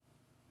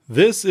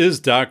This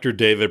is Dr.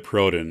 David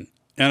Proden,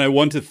 and I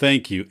want to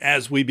thank you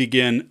as we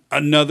begin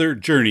another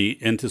journey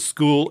into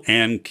school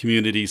and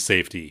community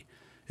safety.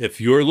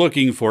 If you're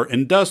looking for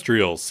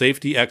industrial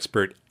safety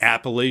expert,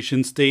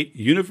 Appalachian State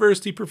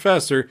University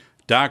professor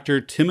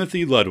Dr.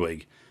 Timothy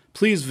Ludwig,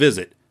 please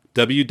visit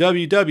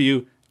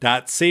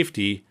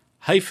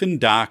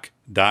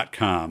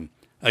www.safety-doc.com.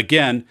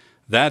 Again,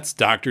 that's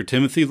Dr.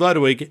 Timothy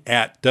Ludwig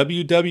at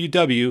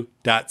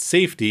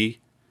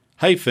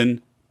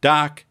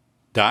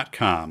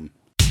www.safety-doc.com.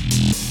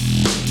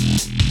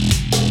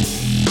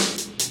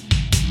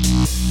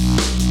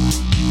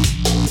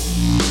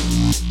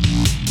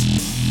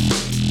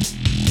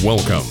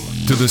 Welcome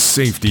to the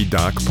Safety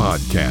Doc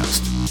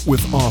Podcast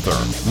with author,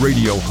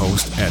 radio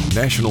host, and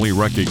nationally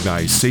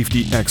recognized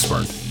safety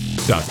expert,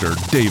 Dr.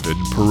 David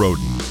Perrodin.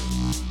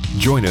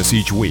 Join us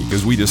each week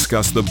as we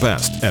discuss the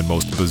best and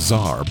most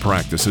bizarre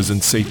practices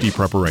in safety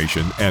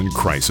preparation and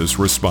crisis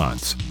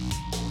response.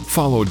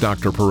 Follow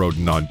Dr.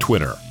 Perrodin on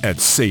Twitter at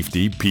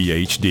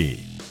SafetyPhD.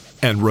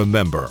 And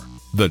remember,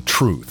 the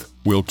truth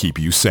will keep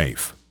you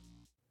safe.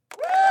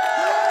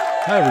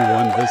 Hi,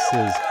 everyone. This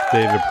is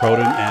David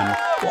Perrodin, and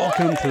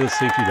welcome to the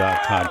Safety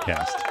Doc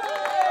Podcast.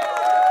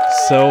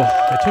 So,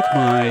 I took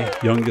my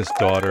youngest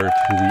daughter to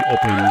the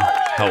open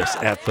house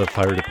at the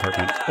fire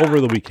department over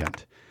the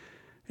weekend.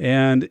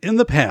 And in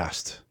the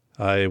past,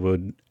 I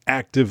would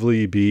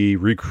actively be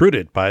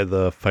recruited by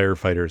the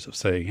firefighters of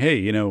saying,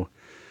 hey,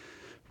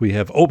 we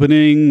have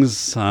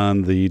openings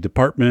on the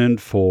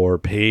department for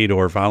paid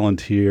or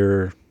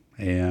volunteer,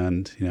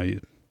 and, you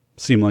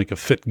seem like a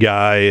fit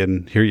guy,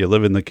 and here you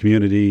live in the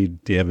community.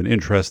 Do you have an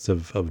interest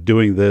of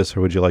doing this,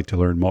 or would you like to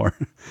learn more?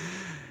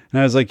 And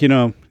I was like,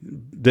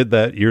 did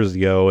that years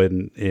ago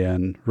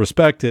and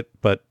respect it,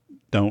 but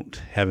don't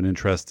have an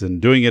interest in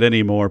doing it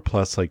anymore.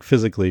 Plus, like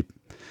physically,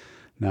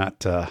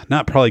 not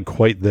probably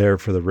quite there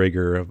for the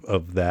rigor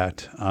of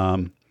that.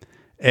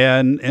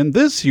 And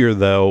this year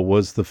though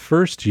was the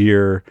first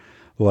year,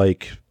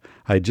 like,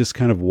 I just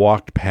kind of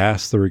walked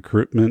past the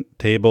recruitment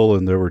table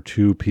and there were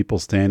two people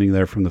standing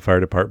there from the fire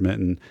department,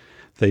 and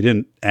they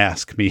didn't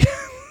ask me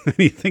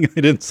anything.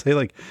 They didn't say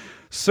like,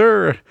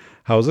 sir,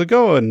 how's it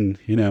going?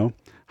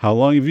 How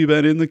long have you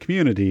been in the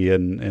community,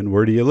 and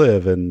where do you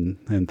live,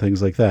 and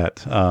things like that.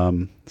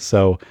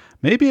 So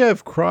maybe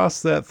I've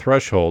crossed that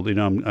threshold.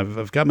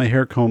 I've got my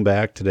hair combed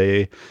back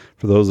today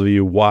for those of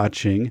you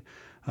watching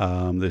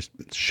this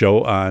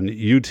show on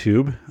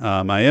YouTube.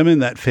 I am in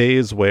that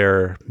phase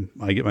where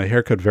I get my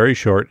hair cut very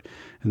short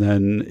and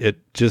then it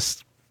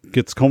just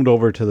gets combed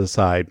over to the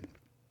side,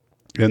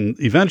 and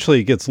eventually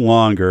it gets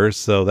longer.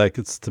 So that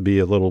gets to be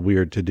a little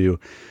weird to do.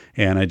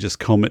 And I just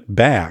comb it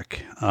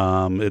back.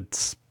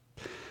 It's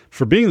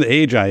for being the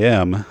age I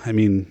am. I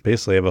mean,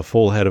 basically I have a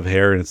full head of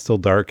hair and it's still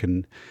dark.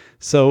 And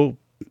so,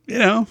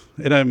 and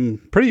I'm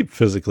pretty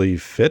physically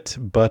fit,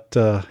 but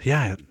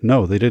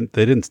no, they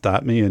didn't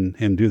stop me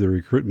and do the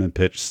recruitment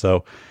pitch.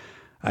 So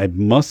I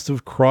must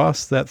have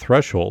crossed that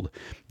threshold.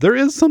 There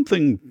is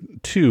something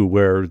too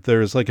where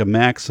there's like a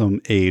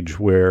maximum age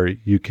where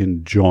you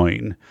can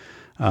join.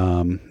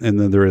 And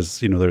then there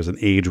is, there's an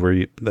age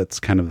where that's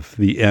kind of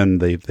the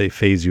end. They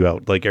phase you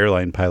out like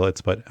airline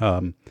pilots, but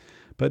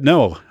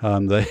no,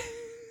 they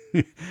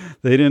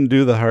they didn't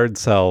do the hard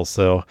sell.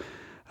 So,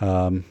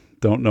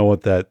 don't know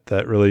what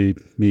that really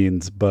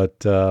means,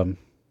 but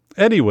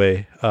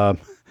anyway,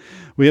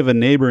 we have a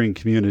neighboring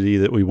community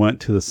that we went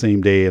to the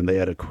same day, and they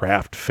had a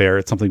craft fair.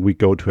 It's something we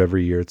go to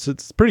every year.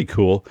 It's pretty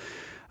cool.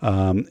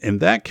 In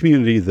that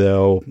community,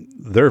 though,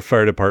 their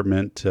fire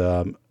department,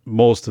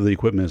 most of the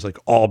equipment is like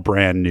all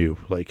brand new,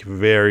 like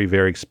very,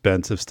 very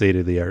expensive, state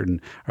of the art. And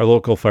our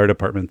local fire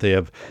department, they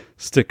have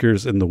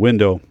stickers in the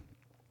window,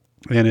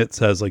 and it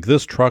says like,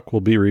 this truck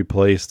will be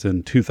replaced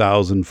in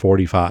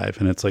 2045.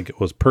 And it's like, it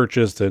was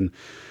purchased in,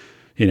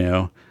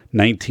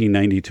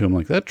 1992. I'm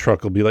like, that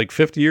truck will be like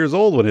 50 years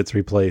old when it's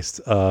replaced.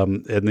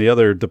 And the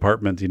other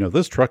department,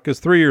 this truck is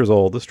 3 years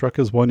old. This truck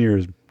is 1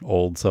 year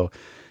old. So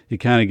you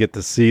kind of get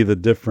to see the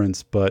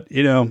difference. But,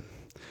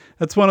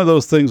 that's one of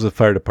those things with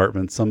fire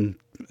departments.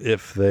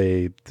 If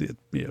they,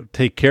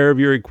 take care of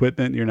your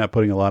equipment, you're not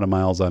putting a lot of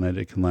miles on it,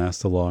 it can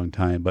last a long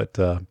time.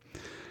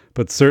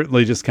 But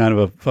certainly just kind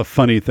of a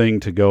funny thing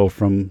to go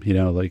from,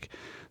 like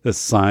this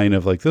sign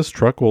of like, this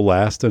truck will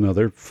last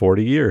another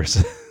 40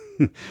 years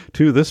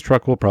to this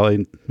truck will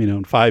probably,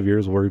 in 5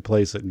 years, we'll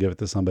replace it and give it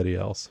to somebody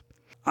else.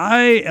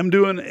 I am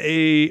doing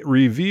a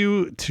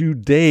review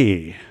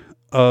today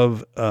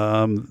of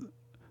the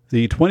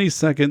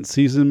 22nd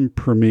season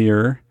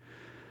premiere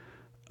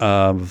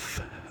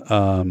of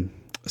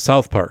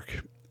South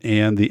Park,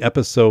 and the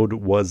episode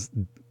was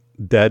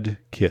Dead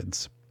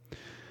Kids.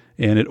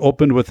 And it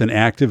opened with an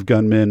active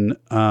gunman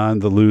on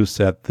the loose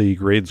at the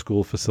grade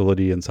school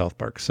facility in South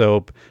Park.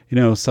 So,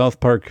 South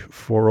Park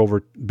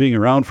being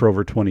around for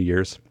over 20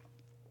 years.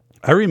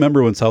 I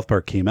remember when South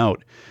Park came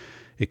out,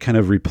 it kind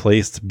of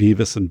replaced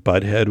Beavis and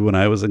Butthead when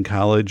I was in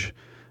college.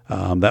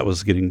 That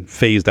was getting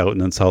phased out,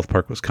 and then South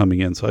Park was coming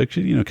in. So I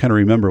actually, kind of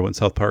remember when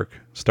South Park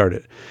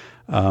started.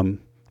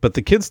 But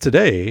the kids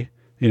today,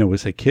 we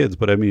say kids,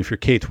 but I mean, if you're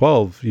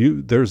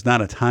K-12, there's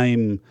not a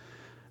time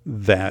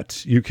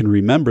that you can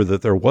remember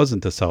that there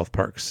wasn't a South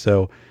Park.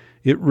 So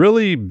it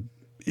really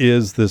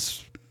is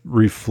this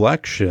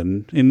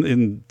reflection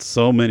in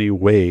so many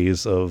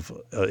ways of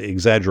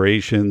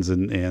exaggerations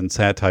and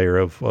satire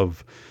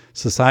of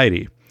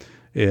society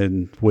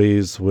in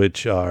ways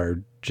which are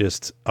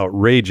just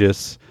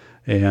outrageous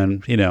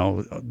and,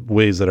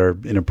 ways that are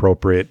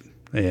inappropriate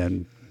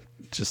and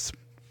just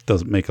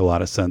doesn't make a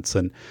lot of sense.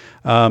 And,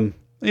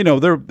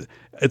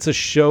 it's a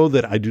show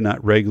that I do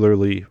not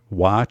regularly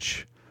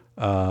watch.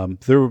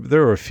 There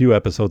were a few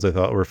episodes I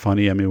thought were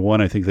funny. I mean,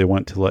 one, I think they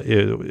went to,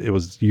 it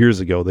was years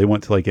ago. They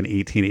went to like an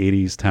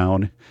 1880s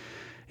town,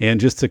 and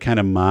just to kind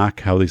of mock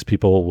how these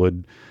people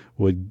would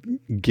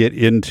get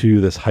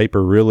into this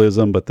hyper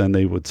realism, but then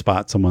they would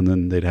spot someone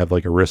and they'd have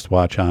like a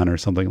wristwatch on or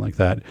something like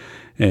that.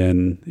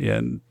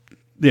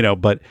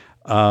 But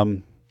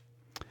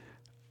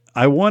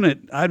I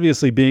wanted,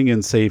 obviously, being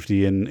in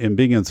safety and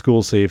being in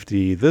school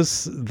safety,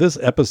 this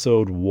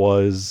episode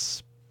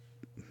was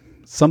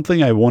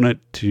something I wanted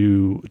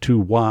to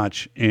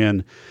watch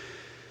and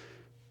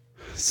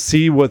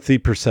see what the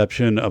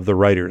perception of the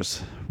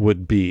writers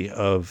would be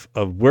of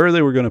where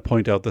they were going to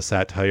point out the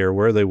satire,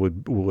 where they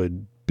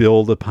would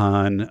build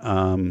upon,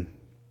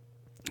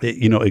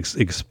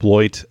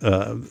 exploit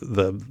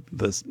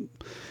the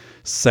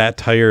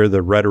satire,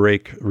 the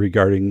rhetoric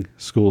regarding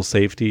school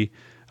safety.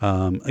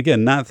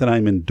 Again, not that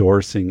I'm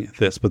endorsing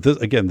this, but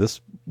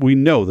we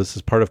know this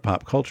is part of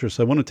pop culture.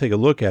 So I want to take a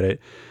look at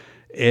it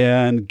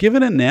and give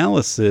an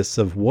analysis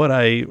of what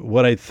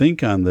I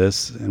think on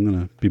this. I'm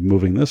going to be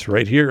moving this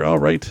right here. All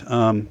right.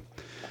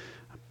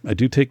 I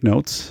do take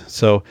notes.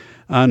 So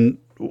I'm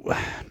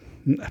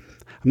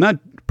not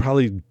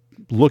probably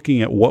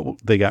looking at what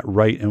they got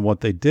right and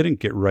what they didn't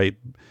get right,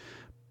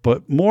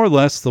 but more or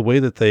less the way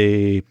that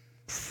they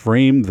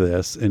framed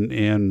this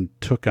and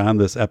took on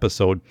this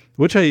episode,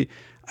 which I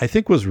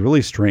think was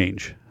really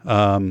strange.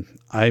 I'm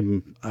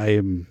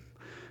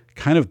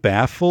kind of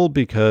baffled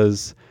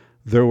because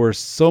there were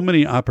so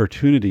many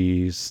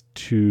opportunities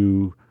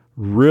to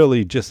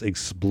really just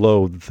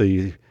explode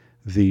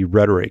the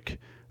rhetoric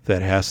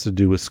that has to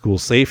do with school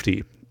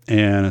safety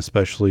and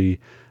especially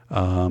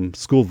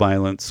school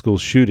violence, school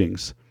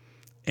shootings.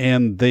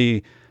 And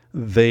they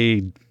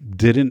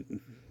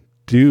didn't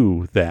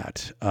do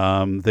that.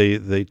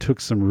 They took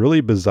some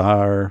really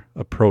bizarre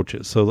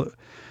approaches. So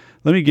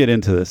let me get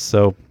into this.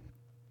 So,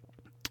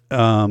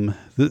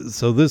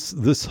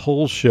 this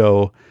whole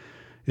show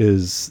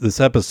is this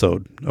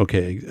episode.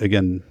 Okay.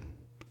 Again,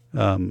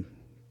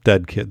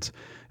 dead kids.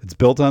 It's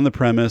built on the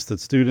premise that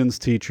students,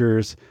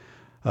 teachers,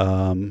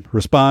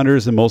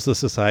 responders, and most of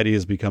society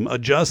has become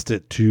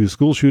adjusted to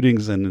school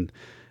shootings and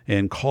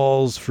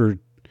calls for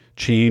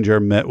change are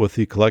met with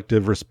the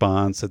collective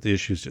response that the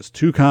issue is just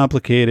too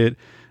complicated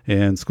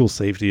and school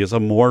safety is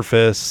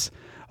amorphous.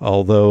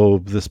 Although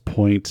this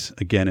point,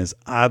 again, is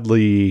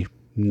oddly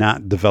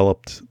not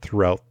developed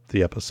throughout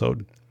the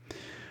episode.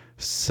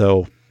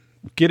 So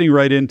getting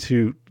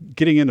into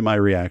my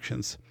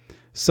reactions.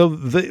 So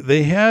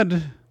they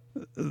had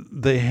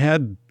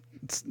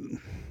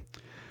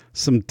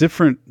some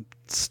different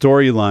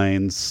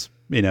storylines,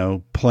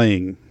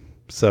 playing.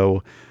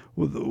 So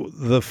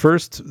the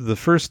first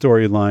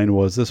storyline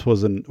was this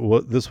was an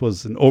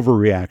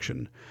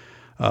overreaction.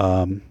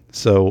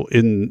 So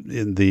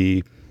in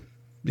the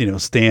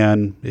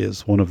Stan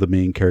is one of the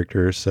main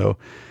characters. So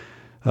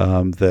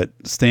that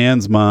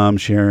Stan's mom,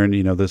 Sharon,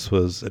 this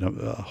was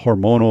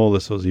hormonal,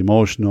 this was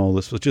emotional,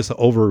 this was just an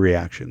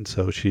overreaction.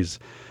 So she's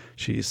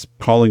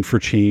calling for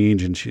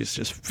change, and she's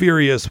just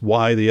furious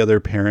why the other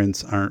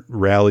parents aren't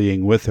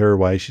rallying with her,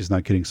 why she's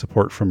not getting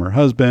support from her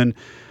husband.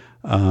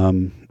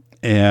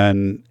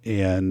 And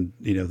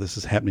this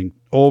is happening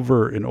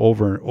over and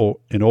over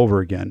and over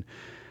again.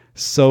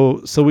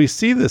 So we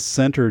see this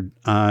centered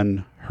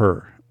on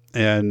her,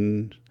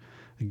 and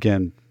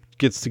again,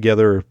 gets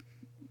together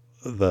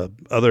the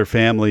other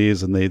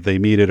families, and they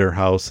meet at her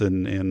house,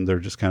 and they're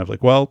just kind of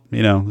like, well,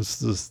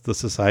 this is the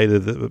society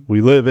that we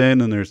live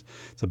in, and it's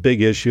a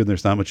big issue, and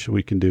there's not much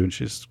we can do. And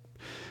she just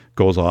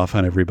goes off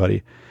on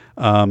everybody.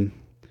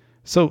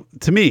 So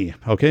to me,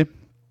 okay,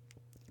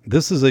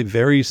 this is a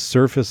very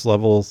surface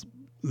level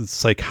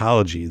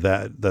psychology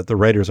that the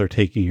writers are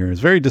taking here. It's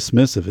very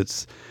dismissive.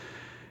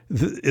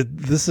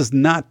 This is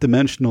not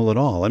dimensional at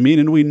all. I mean,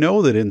 and we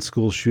know that in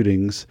school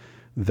shootings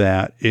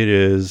that it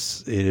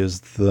is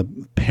the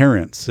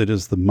parents, it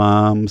is the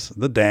moms,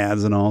 the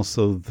dads, and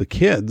also the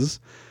kids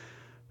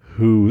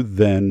who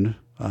then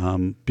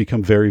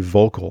become very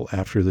vocal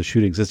after the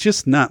shootings. It's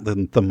just not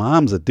the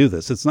moms that do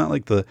this. It's not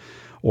like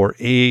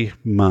a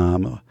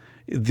mom.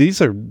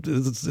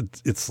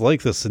 It's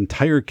like this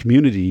entire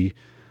community,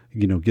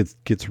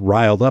 gets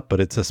riled up, but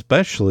it's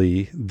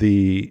especially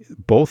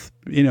both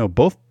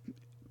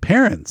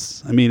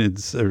parents. I mean,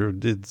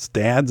 it's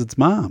dads, it's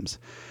moms.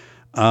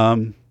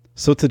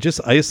 So to just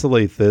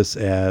isolate this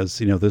as,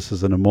 this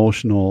is an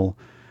emotional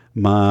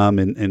mom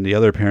and the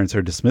other parents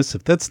are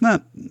dismissive, that's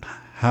not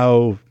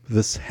how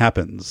this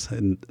happens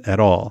at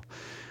all.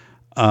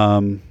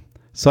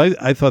 So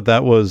I thought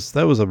that was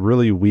a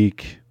really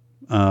weak,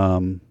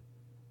 it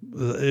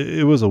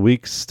was a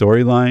weak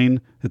storyline.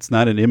 It's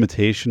not an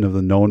imitation of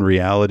the known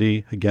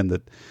reality. Again,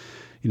 that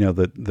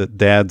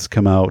dads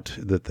come out,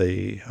 that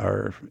they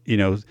are,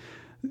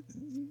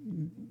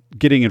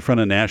 getting in front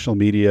of national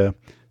media,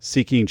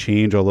 seeking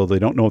change, although they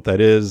don't know what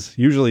that is.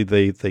 Usually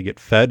they get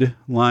fed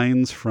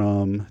lines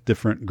from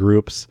different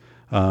groups.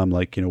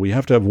 We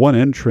have to have one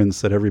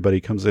entrance that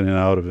everybody comes in and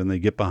out of, and they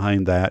get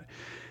behind that.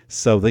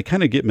 So they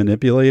kind of get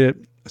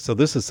manipulated. So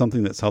this is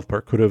something that South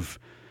Park could have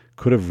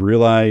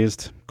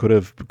realized, could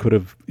have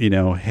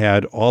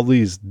had all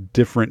these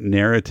different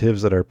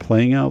narratives that are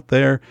playing out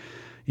there,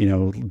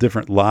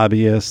 different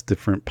lobbyists,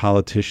 different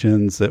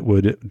politicians that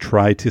would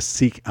try to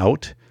seek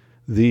out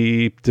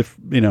the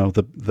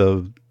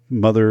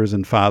mothers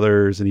and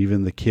fathers and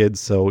even the kids.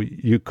 So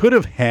you could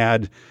have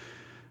had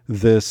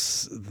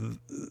this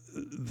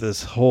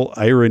whole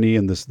irony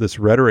and this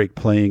rhetoric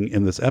playing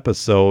in this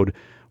episode,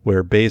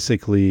 where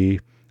basically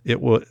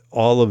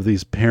all of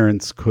these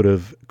parents could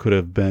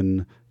have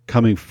been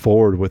coming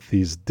forward with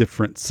these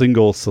different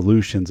single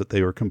solutions that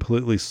they were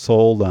completely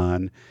sold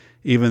on,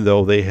 even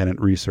though they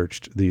hadn't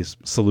researched these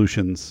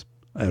solutions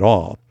at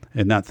all,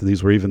 and not that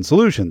these were even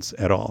solutions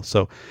at all.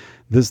 So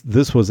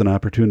this was an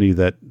opportunity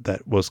that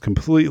was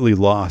completely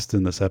lost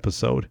in this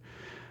episode.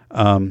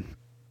 So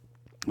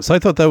I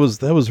thought that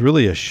was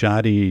really a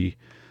shoddy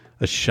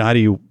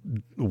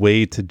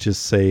way to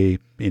just say,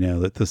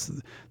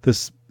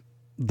 that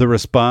the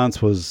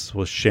response was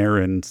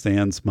Sharon,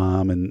 Stan's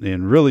mom,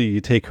 and really you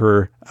take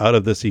her out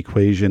of this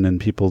equation and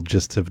people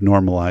just have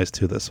normalized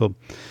to this. So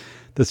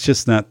that's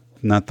just not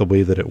the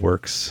way that it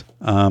works.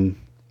 And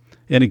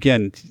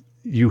again,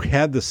 you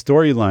had the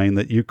storyline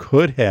that you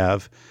could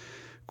have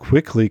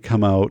quickly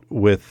come out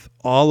with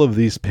all of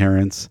these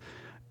parents,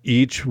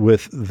 each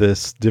with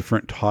this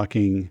different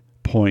talking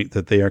point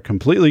that they are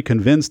completely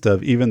convinced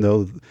of, even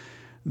though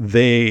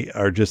they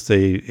are just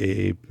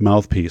a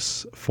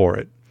mouthpiece for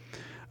it.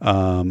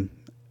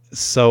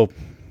 So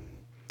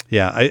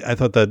yeah, I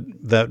thought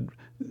that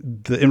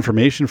the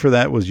information for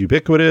that was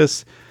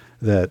ubiquitous,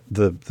 that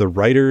the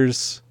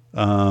writers,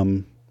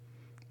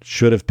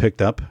 should have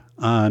picked up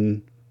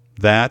on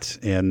that,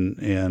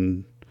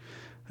 and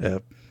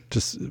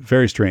just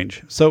very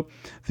strange. So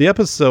the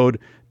episode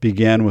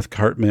began with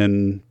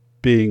Cartman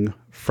being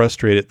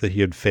frustrated that he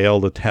had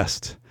failed a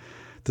test,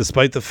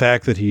 despite the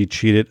fact that he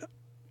cheated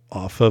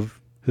off of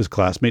his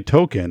classmate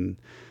Token.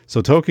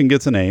 So Token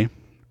gets an A,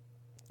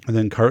 and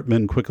then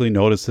Cartman quickly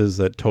notices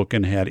that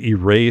Token had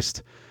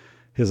erased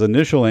his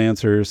initial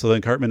answers. So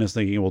then Cartman is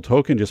thinking, well,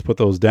 Token just put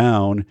those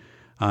down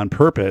on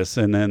purpose,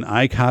 and then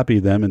I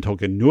copied them, and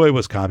Token knew I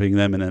was copying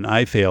them, and then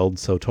I failed,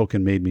 so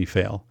Token made me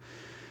fail.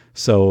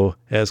 So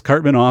as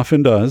Cartman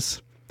often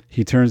does,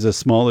 he turns a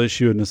small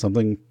issue into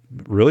something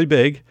really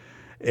big,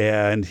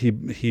 and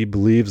he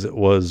believes it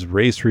was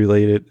race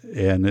related,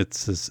 and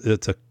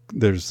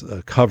there's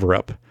a cover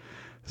up.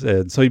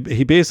 And so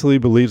he basically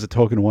believes that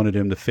Token wanted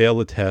him to fail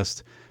the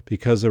test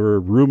because there were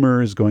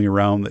rumors going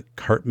around that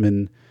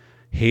Cartman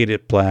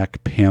hated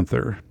Black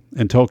Panther,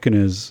 and Token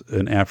is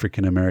an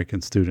African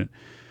American student.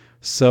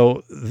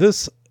 So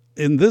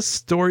in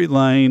this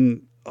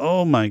storyline,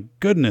 oh my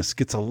goodness,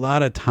 gets a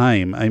lot of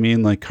time. I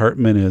mean, like,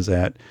 Cartman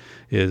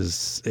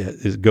goes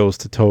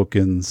to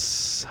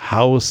Token's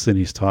house, and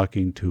he's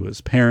talking to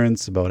his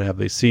parents about, have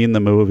they seen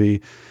the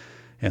movie?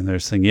 And they're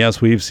saying,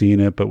 yes, we've seen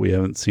it, but we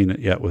haven't seen it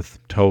yet with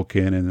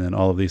Token, and then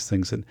all of these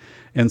things.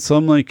 And so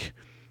I'm like,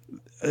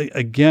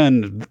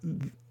 again,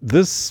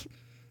 this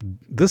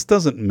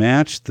doesn't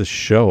match the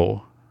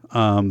show.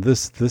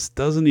 This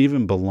doesn't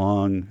even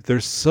belong.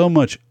 There's so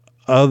much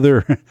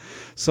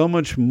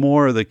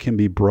more that can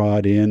be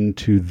brought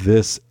into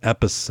this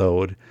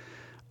episode,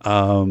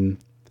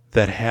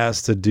 that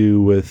has to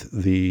do with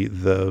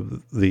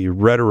the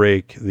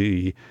rhetoric,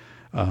 the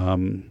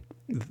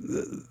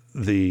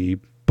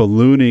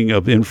ballooning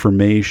of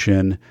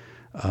information,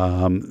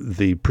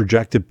 the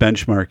projected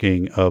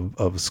benchmarking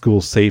of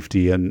school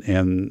safety,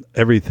 and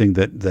everything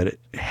that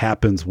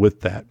happens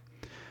with that.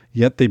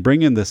 Yet they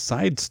bring in this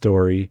side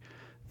story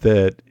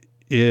that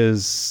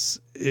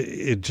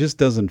it just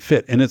doesn't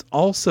fit. And it's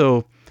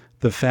also,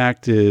 the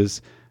fact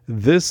is,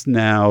 this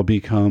now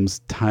becomes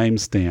time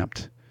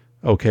stamped.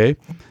 Okay.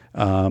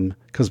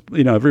 Cause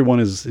everyone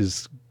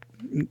is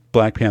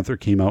Black Panther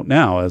came out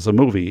now as a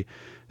movie.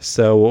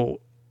 So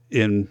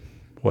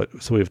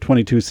so we have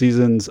 22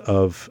 seasons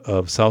of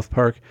South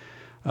Park.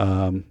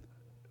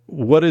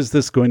 What is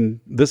this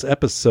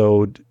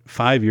episode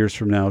 5 years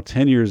from now,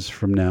 10 years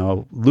from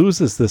now,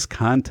 loses this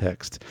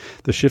context,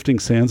 the shifting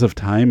sands of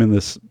time in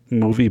this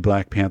movie,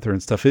 Black Panther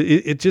and stuff.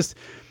 It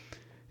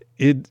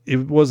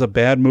was a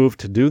bad move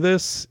to do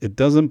this. It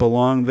doesn't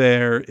belong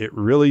there. It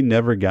really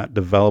never got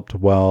developed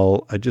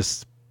well. I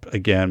just,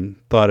 again,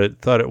 thought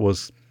it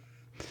was,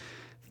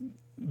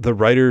 the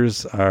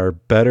writers are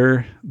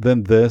better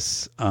than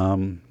this.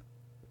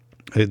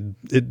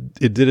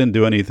 It didn't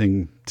do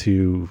anything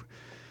to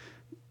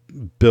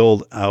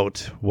build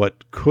out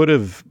what could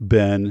have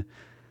been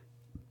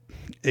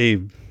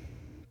a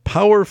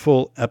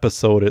powerful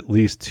episode, at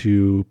least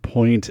to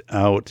point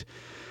out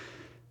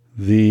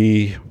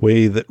the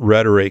way that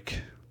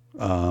rhetoric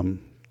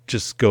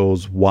just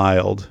goes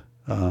wild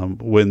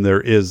when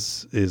there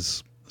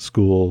is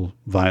school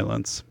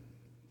violence.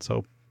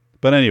 So,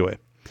 but anyway,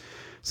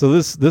 so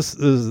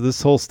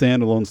this whole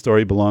standalone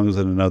story belongs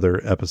in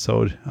another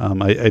episode.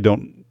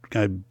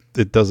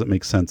 It doesn't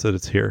make sense that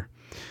it's here.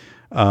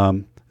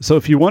 So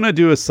if you want to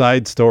do a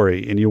side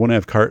story and you want to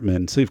have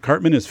Cartman, Steve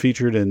Cartman is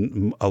featured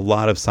in a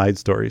lot of side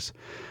stories,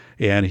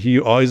 and he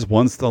always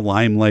wants the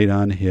limelight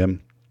on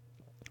him.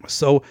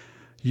 So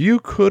you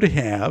could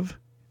have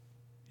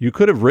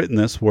written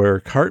this where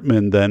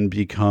Cartman then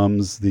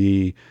becomes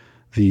the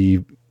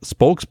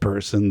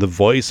spokesperson, the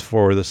voice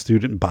for the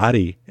student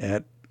body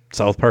at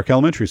South Park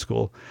Elementary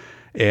School,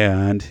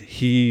 and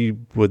he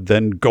would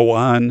then go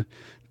on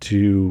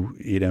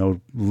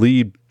to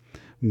lead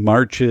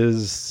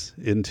marches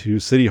into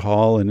City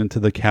Hall and into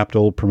the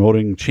Capitol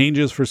promoting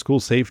changes for school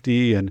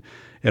safety and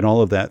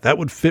all of that. That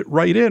would fit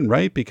right in,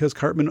 right? Because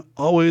Cartman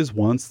always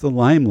wants the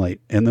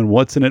limelight. And then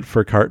what's in it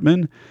for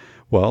Cartman?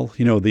 Well,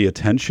 the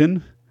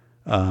attention,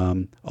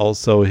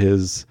 also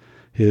his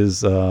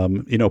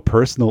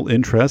personal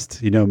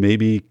interest.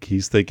 Maybe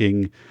he's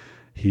thinking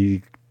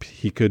he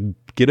could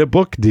get a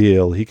book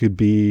deal. He could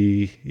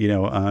be,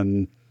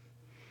 on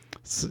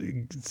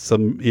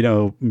some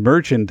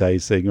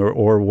merchandising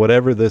or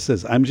whatever this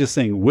is. I'm just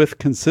saying, with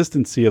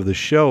consistency of the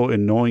show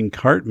and knowing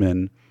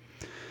Cartman,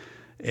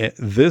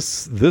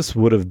 this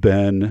would have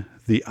been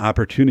the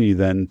opportunity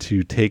then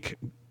to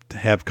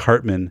have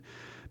Cartman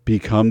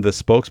become the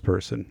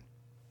spokesperson.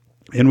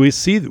 And we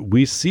see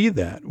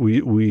that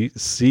we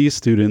see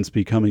students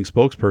becoming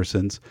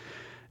spokespersons.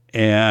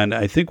 And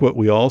I think what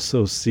we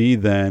also see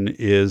then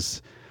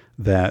is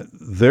that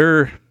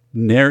their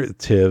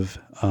narrative,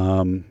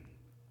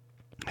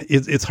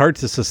 it's hard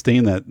to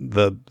sustain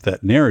that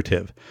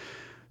narrative.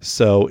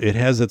 So it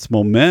has its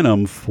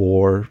momentum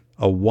for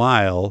a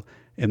while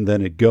and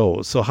then it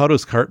goes. So how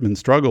does Cartman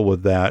struggle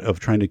with that, of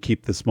trying to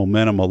keep this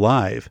momentum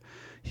alive?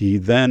 He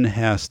then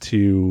has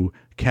to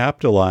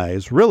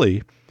capitalize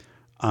really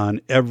on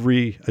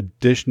every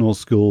additional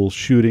school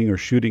shooting or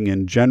shooting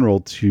in general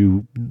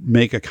to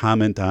make a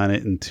comment on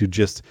it and to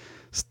just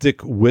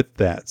stick with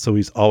that. So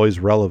he's always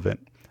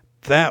relevant.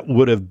 That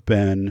would have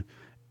been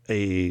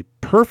a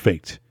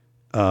perfect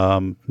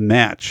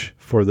match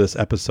for this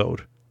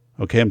episode.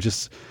 Okay. I'm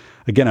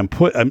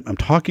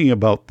talking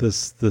about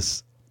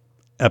this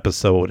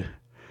episode,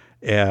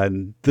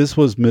 and this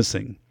was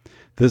missing.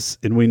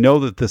 And we know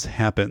that this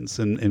happens,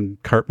 and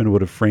Cartman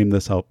would have framed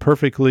this out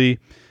perfectly.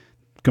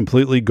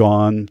 Completely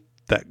gone.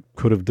 That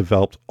could have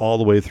developed all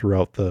the way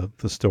throughout the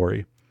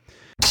story.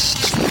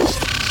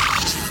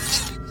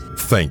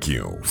 Thank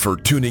you for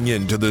tuning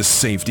in to the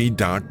Safety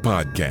Doc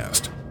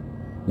Podcast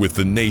with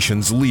the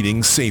nation's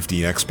leading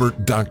safety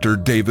expert, Dr.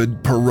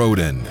 David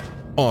Perrodin,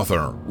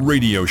 author,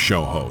 radio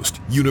show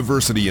host,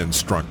 university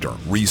instructor,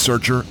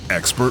 researcher,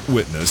 expert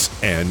witness,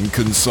 and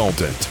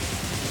consultant.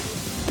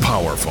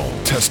 Powerful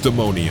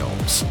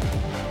testimonials.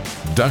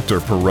 Dr.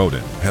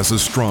 Perrodin has a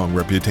strong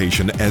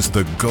reputation as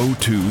the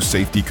go-to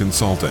safety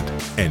consultant,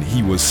 and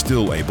he was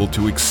still able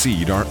to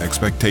exceed our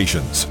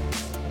expectations.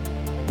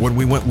 When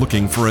we went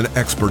looking for an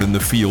expert in the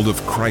field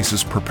of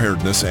crisis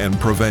preparedness and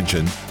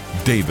prevention,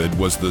 David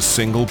was the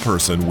single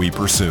person we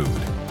pursued.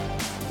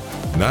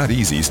 Not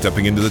easy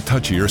stepping into the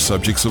touchier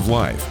subjects of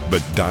life,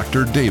 but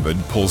Dr. David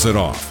pulls it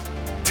off.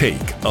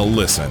 Take a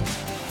listen.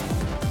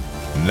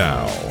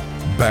 Now,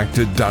 back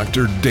to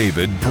Dr.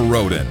 David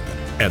Perrodin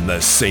and the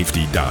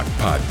Safety Doc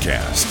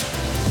Podcast.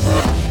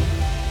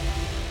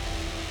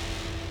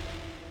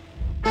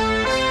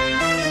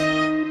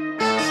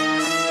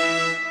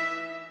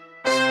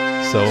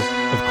 So,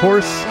 of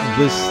course,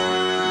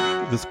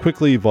 this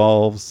quickly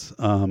evolves,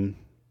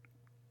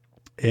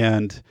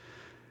 and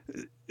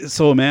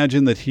so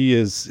imagine that he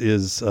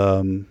is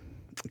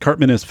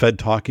Cartman is fed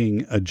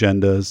talking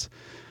agendas,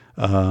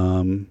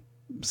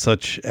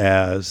 such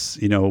as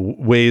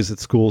ways that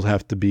schools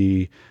have to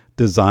be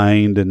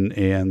designed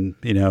and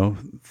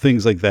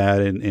things like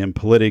that, and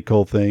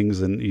political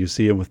things, and you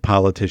see them with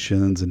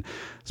politicians and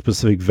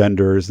specific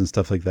vendors and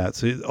stuff like that.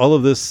 So all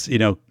of this,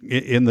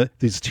 in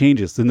these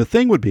changes, and the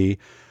thing would be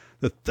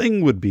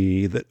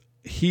that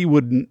he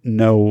wouldn't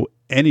know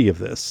any of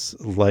this.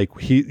 Like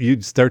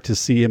you'd start to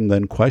see him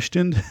then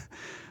questioned,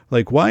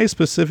 like, why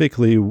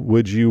specifically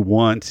would you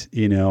want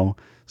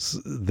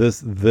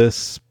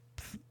this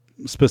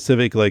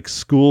specific like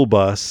school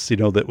bus,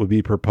 that would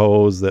be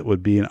proposed, that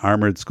would be an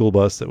armored school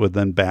bus that would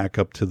then back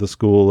up to the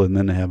school and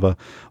then have a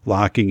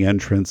locking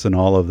entrance and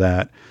all of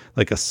that,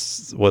 like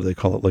what do they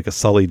call it, like a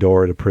sully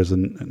door at a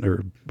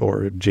prison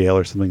or jail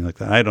or something like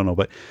that. I don't know,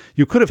 but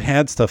you could have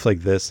had stuff like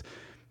this,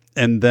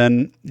 and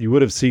then you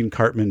would have seen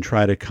Cartman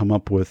try to come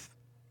up with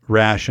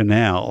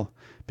rationale,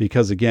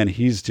 because again,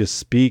 he's just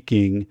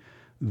speaking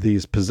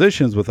these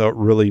positions without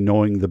really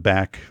knowing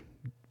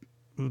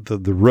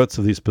the roots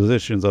of these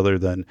positions, other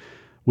than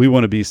we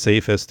want to be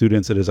safe as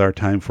students. It is our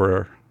time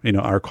for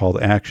our call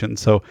to action.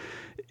 So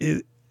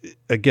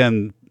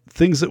again,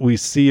 things that we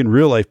see in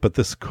real life, but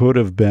this could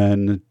have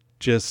been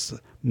just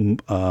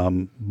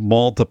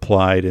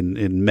multiplied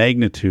in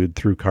magnitude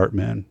through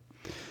Cartman.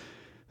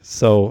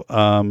 So,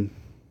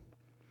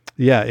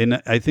 yeah,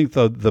 and I think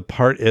the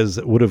part as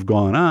it would have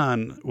gone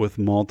on with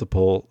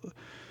multiple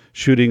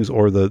shootings,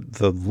 or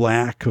the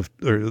lack of,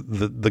 or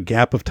the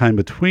gap of time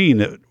between,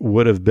 it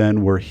would have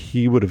been where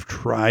he would have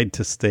tried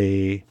to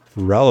stay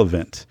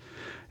relevant,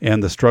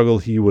 and the struggle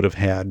he would have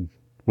had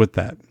with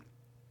that.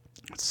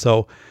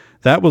 So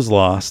that was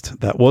lost.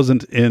 That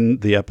wasn't in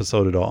the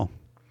episode at all.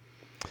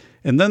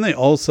 And then they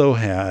also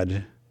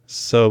had,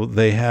 so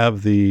they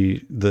have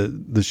the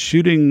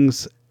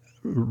shootings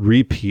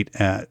repeat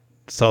at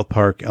South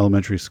Park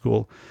Elementary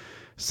School.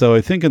 So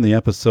I think in the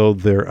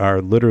episode there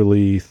are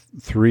literally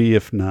 3,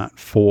 if not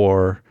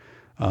 4,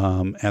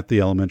 at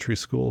the elementary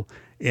school.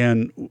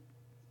 And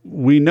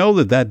we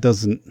know that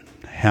doesn't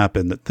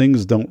happen, that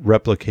things don't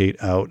replicate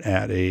out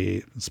at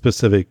a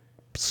specific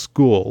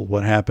school.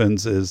 What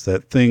happens is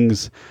that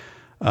things,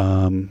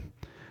 happen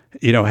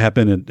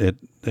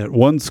at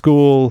one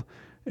school,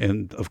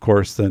 and of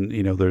course then,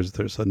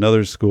 there's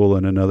another school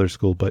and another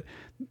school. But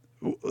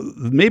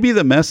maybe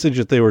the message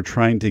that they were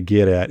trying to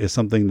get at is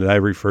something that I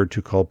referred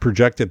to called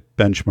projected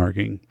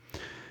benchmarking.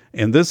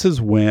 And this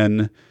is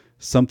when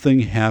something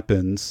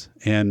happens,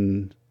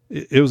 and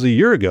it was a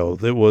year ago.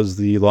 That was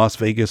the Las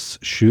Vegas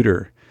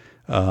shooter.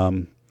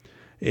 And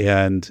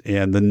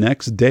the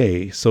next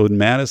day, so in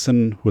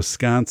Madison,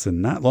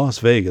 Wisconsin, not Las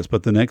Vegas,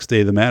 but the next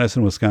day, the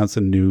Madison,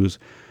 Wisconsin News,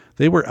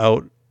 they were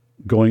out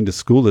going to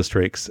school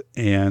districts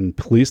and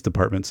police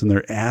departments, and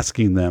they're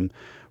asking them,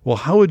 well,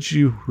 how would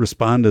you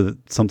respond to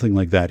something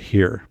like that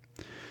here?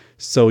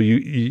 So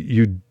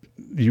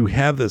you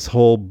have this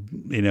whole,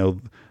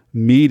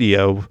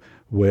 media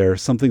where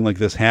something like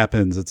this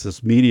happens. It's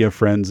this media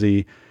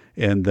frenzy,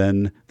 and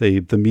then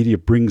the media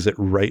brings it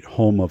right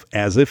home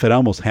as if it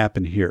almost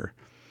happened here.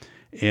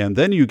 And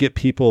then you get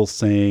people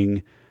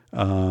saying,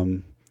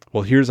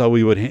 well, here's how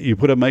we would, you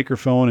put a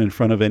microphone in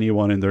front of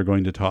anyone and they're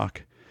going to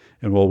talk.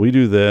 And well, we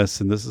do this,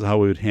 and this is how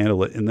we would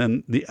handle it. And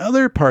then the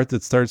other part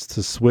that starts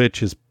to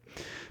switch is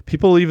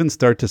people even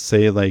start to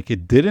say, like,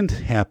 it didn't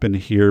happen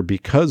here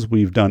because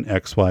we've done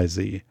X, Y,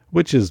 Z,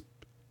 which is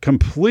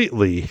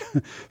completely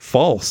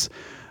false.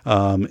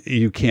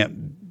 You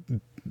can't,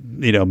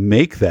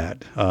 make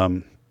that.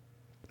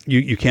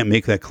 You can't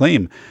make that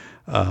claim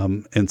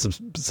and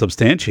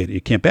substantiate it.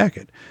 You can't back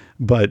it.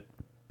 But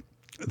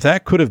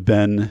that could have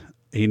been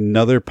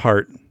another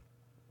part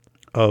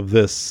of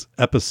this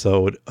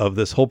episode, of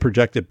this whole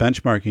projected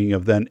benchmarking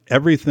of then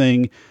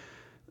everything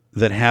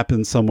that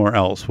happens somewhere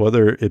else,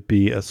 whether it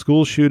be a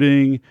school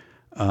shooting,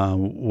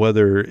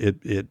 whether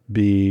it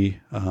be,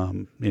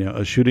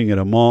 a shooting at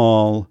a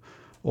mall,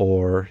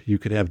 or you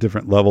could have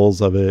different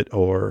levels of it,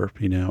 or,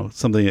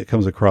 something that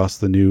comes across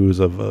the news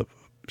of a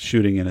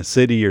shooting in a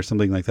city or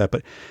something like that.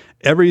 But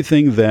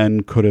everything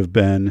then could have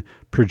been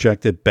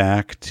projected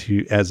back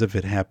to as if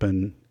it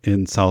happened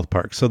in South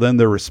Park. So then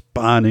they're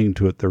responding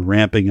to it. They're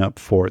ramping up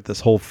for it, this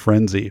whole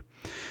frenzy.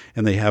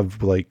 And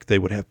they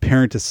would have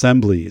parent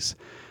assemblies.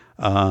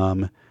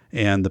 And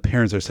the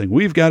parents are saying,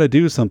 we've got to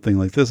do something,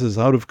 like this is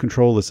out of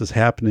control. This is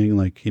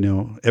happening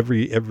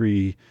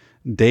every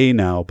day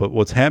now. But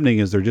what's happening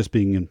is they're just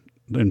being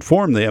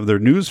informed. They have their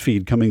news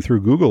feed coming through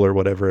Google or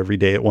whatever every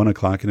day at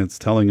 1:00, and it's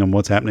telling them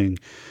what's happening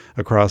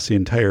across the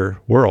entire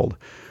world.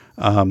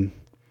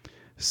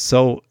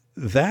 So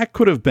that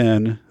could have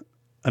been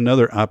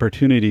another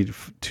opportunity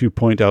to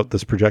point out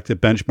this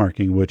projected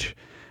benchmarking, which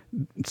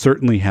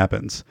certainly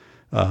happens.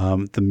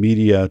 The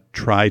media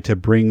try to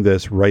bring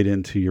this right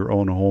into your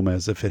own home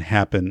as if it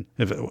happened,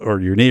 or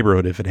your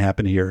neighborhood, if it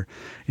happened here.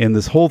 And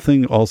this whole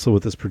thing also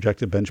with this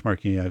projected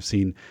benchmarking I've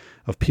seen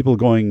of people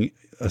going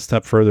a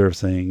step further of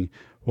saying,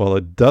 well,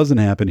 it doesn't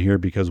happen here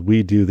because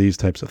we do these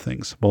types of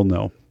things. Well,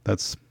 no,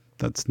 that's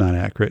not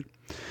accurate.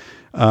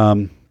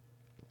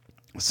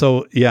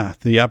 So yeah,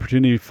 the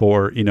opportunity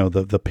for,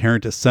 the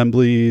parent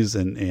assemblies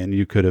and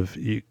you could have,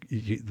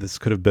 this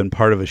could have been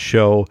part of a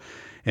show,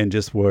 and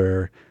just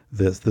where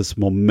this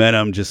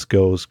momentum just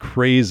goes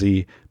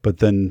crazy, but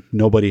then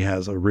nobody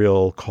has a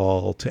real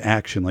call to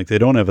action. Like they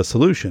don't have a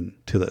solution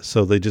to this.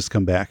 So they just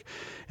come back,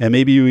 and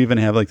maybe you even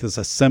have like this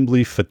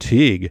assembly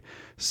fatigue.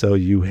 So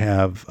you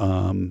have,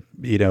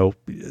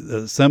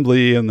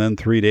 assembly, and then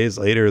 3 days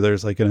later,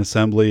 there's like an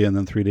assembly, and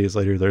then 3 days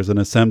later, there's an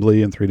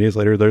assembly, and 3 days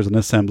later, there's an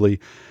assembly.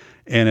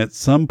 And at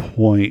some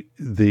point,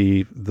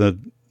 the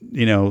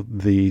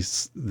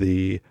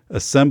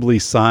assembly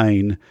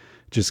sign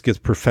just gets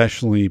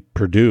professionally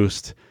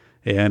produced,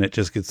 and it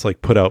just gets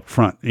like put out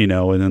front,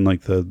 and then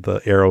like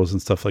the arrows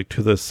and stuff, like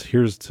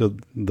here's to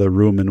the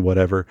room and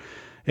whatever.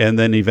 And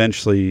then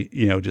eventually,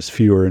 just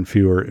fewer and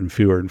fewer and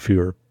fewer and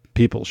fewer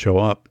people show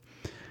up.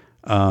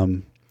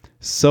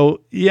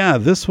 So yeah,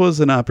 this was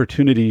an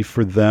opportunity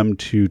for them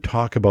to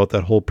talk about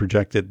that whole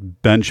projected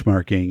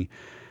benchmarking.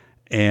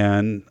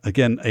 And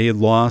again, a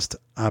lost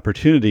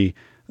opportunity,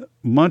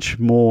 much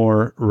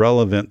more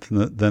relevant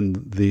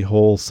than the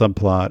whole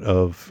subplot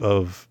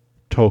of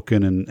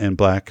token and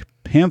black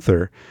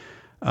Panther.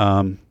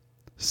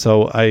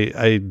 So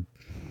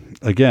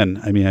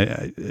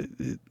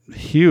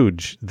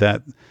huge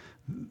that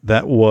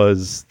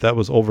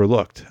was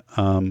overlooked.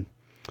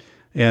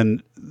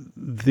 And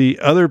the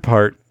other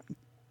part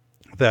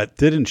that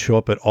didn't show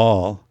up at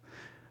all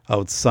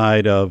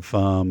outside of,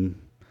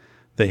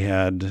 they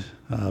had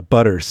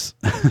Butters,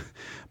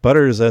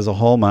 Butters as a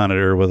hall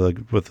monitor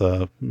with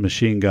a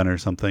machine gun or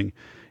something,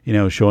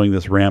 showing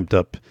this ramped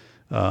up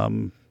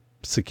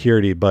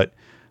security. But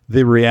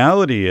the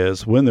reality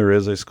is, when there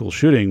is a school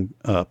shooting,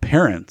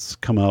 parents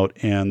come out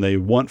and they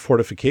want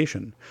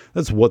fortification.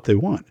 That's what they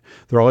want.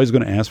 They're always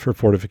going to ask for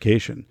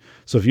fortification.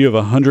 So if you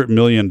have $100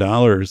 million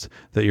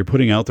that you're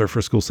putting out there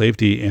for school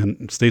safety,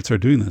 and states are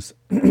doing this,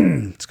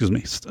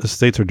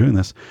 states are doing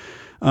this,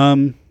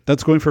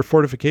 that's going for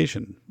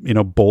fortification.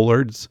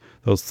 Bollards,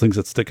 those things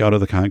that stick out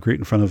of the concrete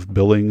in front of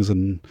buildings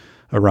and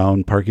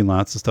around parking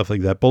lots and stuff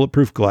like that,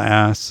 bulletproof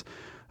glass,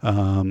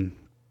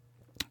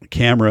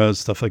 cameras,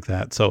 stuff like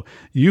that. So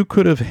you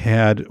could have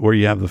had where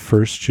you have the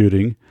first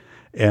shooting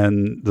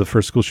and the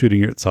first school shooting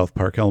here at South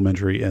Park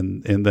Elementary.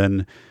 And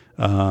then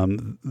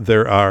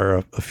there are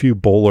a few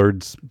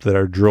bollards that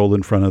are drilled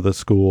in front of the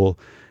school,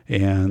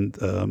 and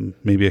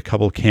maybe a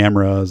couple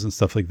cameras and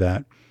stuff like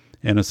that,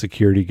 and a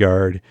security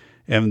guard.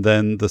 And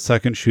then the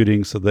second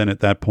shooting, so then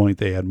at that point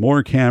they had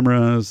more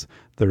cameras.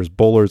 There's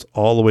bollards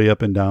all the way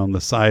up and down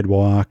the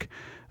sidewalk.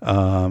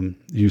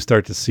 You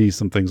start to see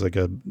some things like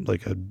a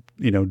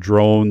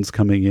drones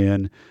coming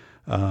in.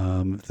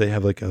 They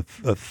have like a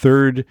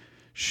third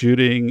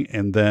shooting,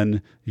 and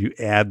then you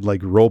add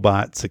like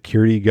robot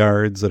security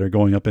guards that are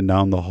going up and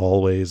down the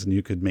hallways, and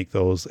you could make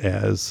those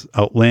as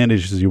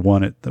outlandish as you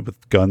want it,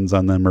 with guns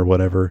on them or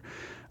whatever,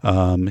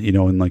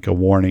 and like a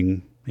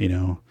warning,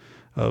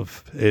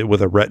 of it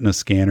with a retina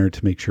scanner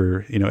to make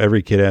sure,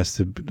 every kid has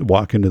to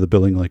walk into the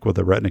building like with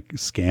a retina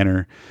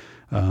scanner.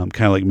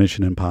 Kind of like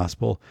Mission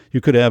Impossible.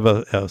 You could have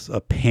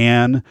a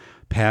pan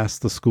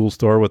past the school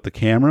store with the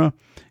camera,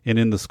 and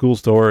in the school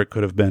store, it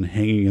could have been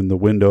hanging in the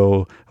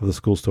window of the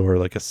school store,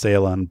 like a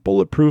sale on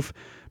bulletproof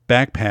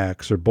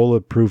backpacks or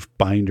bulletproof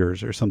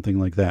binders or something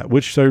like that,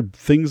 which are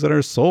things that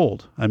are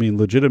sold. I mean,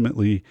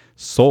 legitimately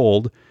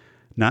sold.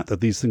 Not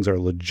that these things are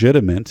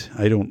legitimate.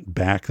 I don't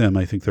back them.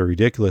 I think they're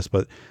ridiculous,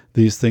 but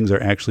these things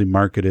are actually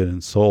marketed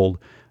and sold.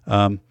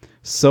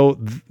 So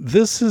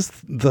this is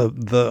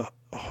the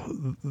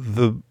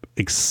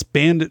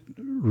expanded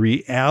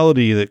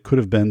reality that could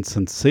have been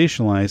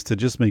sensationalized to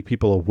just make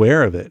people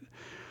aware of it,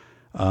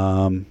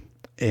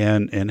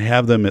 and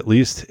have them at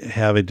least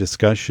have a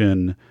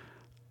discussion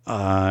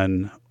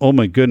on, oh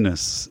my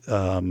goodness,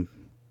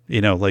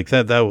 like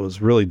that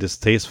was really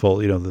distasteful,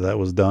 that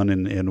was done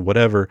and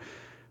whatever.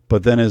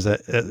 But then as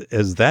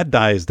that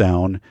dies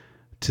down,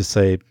 to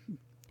say,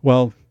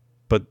 well,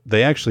 but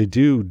they actually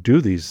do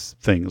these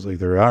things. Like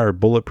there are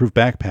bulletproof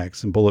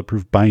backpacks and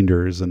bulletproof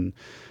binders and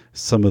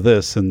some of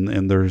this,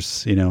 and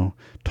there's,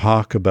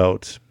 talk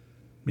about,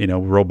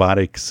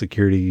 robotic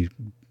security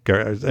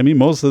guards. I mean,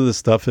 most of this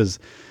stuff is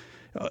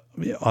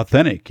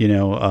authentic,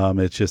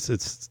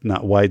 it's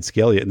not wide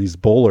scale yet. And these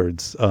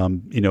bollards,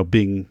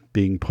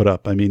 being put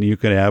up. I mean, you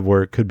could have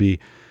where it could be,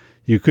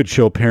 you could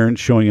show parents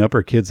showing up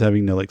or kids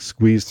having to like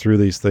squeeze through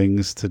these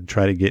things to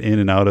try to get in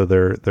and out of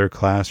their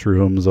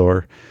classrooms,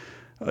 or,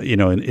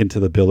 into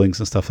the buildings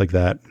and stuff like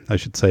that, I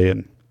should say.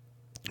 And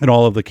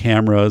all of the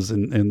cameras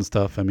and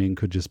stuff, I mean,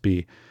 could just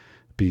be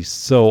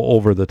so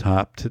over the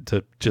top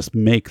to just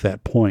make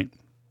that point.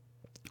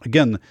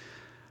 Again,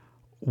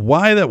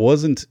 why that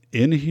wasn't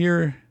in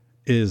here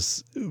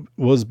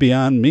was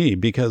beyond me,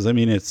 because I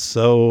mean, it's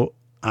so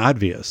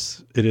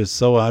obvious. It is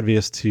so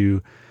obvious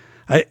to,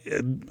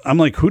 I'm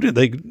like, who did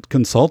they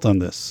consult on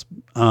this?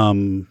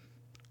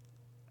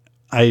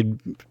 I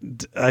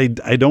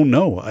don't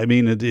know. I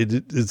mean,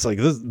 it's like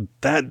this,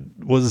 that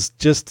was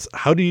just,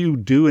 how do you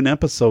do an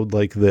episode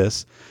like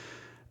this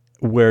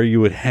where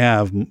you would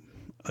have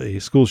a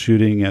school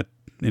shooting at,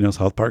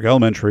 South Park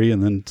Elementary,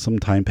 and then some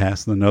time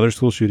passed and another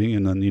school shooting,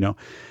 and then,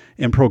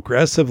 and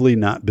progressively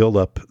not build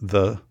up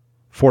the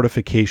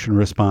fortification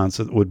response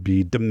that would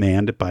be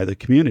demanded by the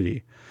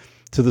community,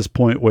 to this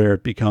point where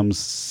it becomes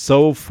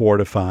so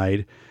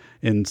fortified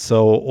and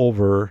so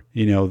over,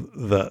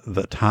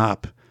 the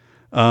top,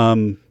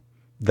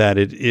 that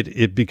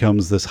it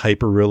becomes this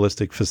hyper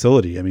realistic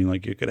facility. I mean,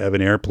 like you could have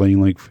an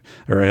airplane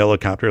or a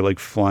helicopter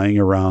flying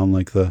around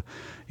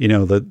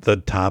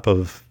the top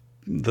of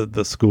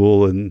the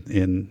school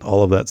and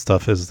all of that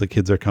stuff as the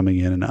kids are coming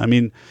in. And I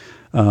mean,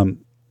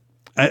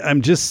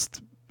 I'm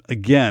just,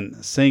 again,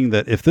 saying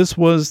that if this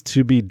was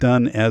to be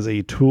done as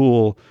a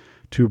tool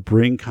to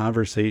bring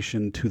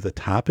conversation to the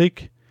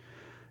topic,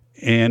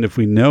 and if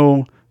we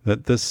know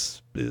that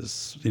this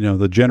is,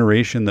 the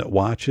generation that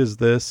watches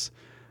this,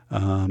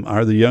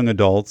 are the young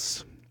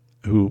adults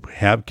who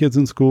have kids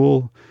in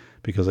school,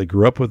 because I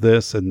grew up with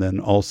this, and then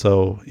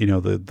also,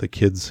 the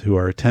kids who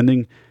are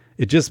attending,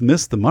 it just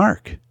missed the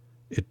mark.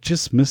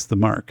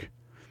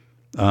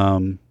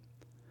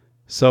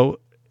 So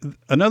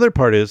another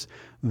part is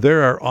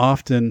there are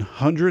often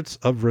hundreds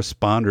of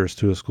responders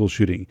to a school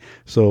shooting.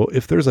 So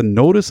if there's a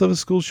notice of a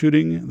school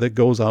shooting that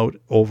goes out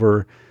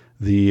over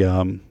the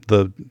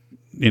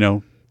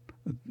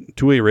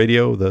two-way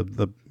radio,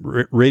 the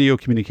radio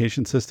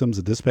communication systems,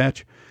 the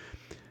dispatch,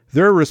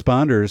 there are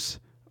responders,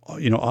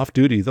 off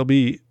duty. They'll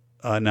be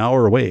an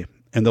hour away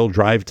and they'll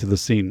drive to the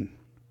scene.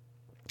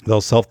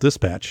 They'll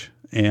self-dispatch,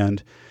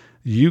 and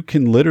you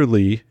can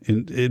literally,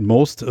 in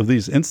most of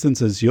these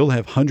instances, you'll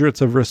have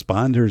hundreds of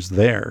responders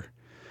there.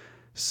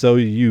 So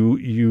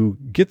you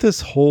get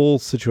this whole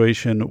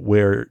situation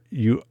where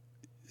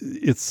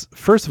it's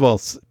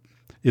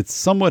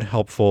somewhat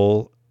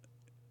helpful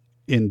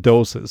in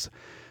doses.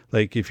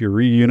 Like if you're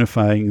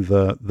reunifying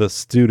the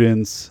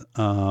students,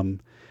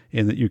 and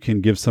that you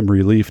can give some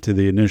relief to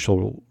the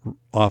initial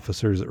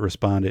officers that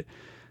responded.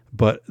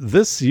 But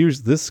this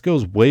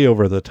goes way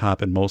over the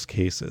top in most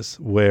cases,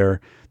 where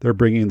they're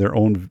bringing their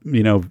own,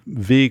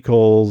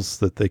 vehicles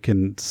that they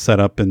can set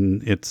up,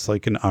 and it's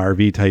like an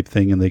RV type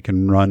thing, and they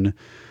can run,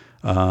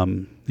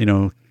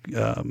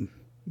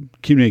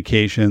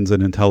 communications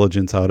and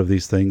intelligence out of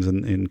these things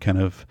and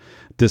kind of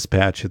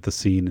dispatch at the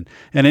scene.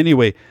 And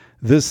anyway,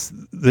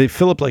 they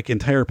fill up like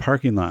entire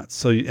parking lots.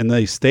 So, and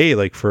they stay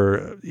like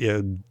for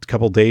a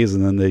couple days,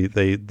 and then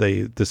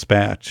they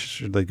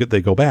dispatch,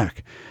 they go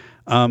back.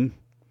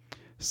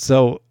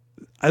 So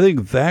I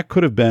think that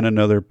could have been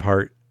another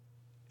part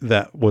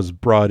that was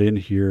brought in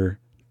here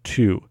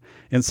too.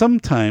 And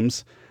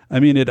sometimes,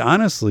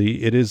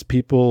 it is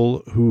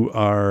people who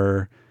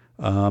are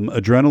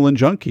adrenaline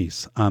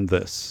junkies on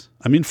this.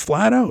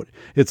 Flat out.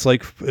 It's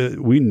like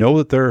we know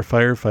that there are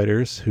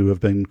firefighters who have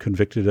been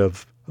convicted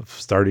of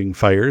starting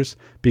fires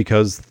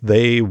because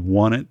they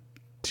wanted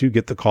to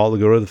get the call to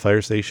go to the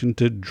fire station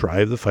to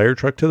drive the fire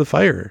truck to the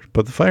fire,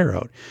 put the fire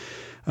out.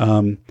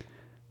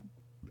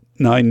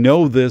 Now, I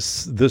know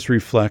this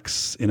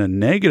reflects in a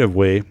negative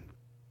way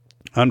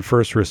on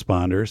first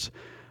responders,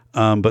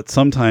 but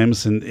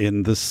sometimes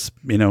in this,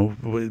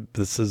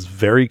 this is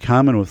very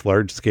common with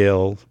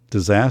large-scale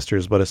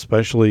disasters, but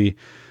especially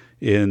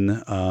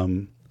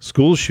in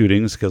school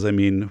shootings, because,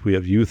 we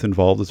have youth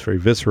involved. It's very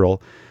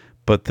visceral.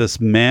 But this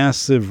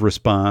massive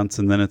response,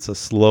 and then it's a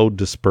slow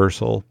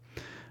dispersal.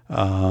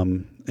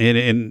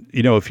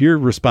 If you're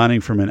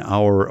responding from an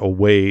hour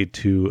away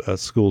to a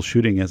school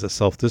shooting as a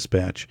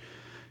self-dispatch,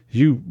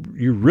 you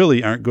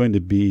really aren't going to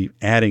be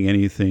adding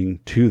anything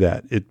to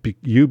that.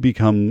 You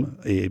become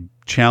a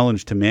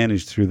challenge to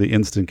manage through the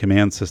instant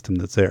command system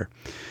that's there.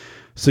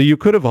 So you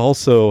could have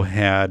also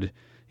had,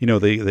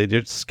 they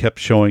just kept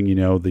showing,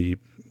 the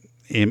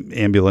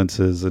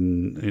ambulances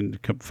and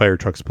fire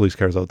trucks, police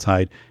cars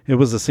outside. It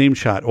was the same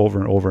shot over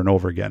and over and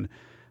over again,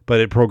 but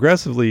it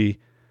progressively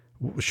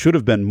should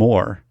have been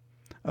more,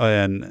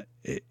 and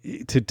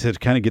to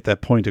kind of get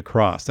that point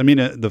across.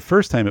 The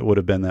first time it would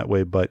have been that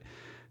way, but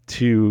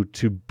to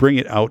bring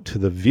it out to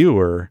the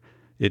viewer,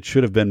 it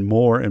should have been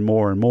more and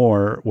more and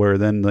more, where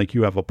then like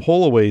you have a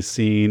pull away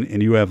scene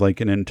and you have like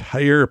an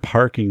entire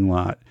parking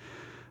lot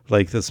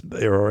like this,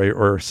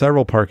 or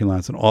several parking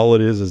lots, and all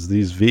it is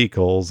these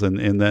vehicles,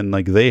 and then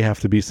like they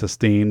have to be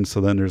sustained. So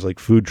then there's like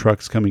food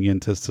trucks coming in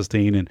to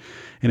sustain, and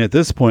at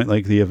this point,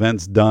 like the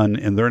event's done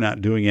and they're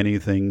not doing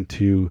anything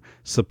to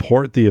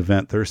support the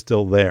event. They're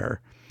still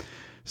there.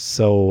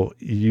 So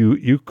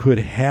you could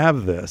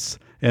have this,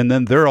 and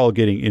then they're all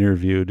getting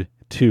interviewed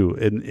too.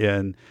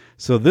 And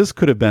so this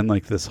could have been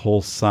like this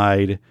whole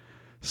side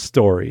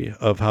story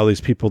of how these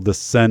people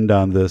descend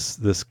on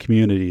this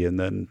community, and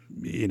then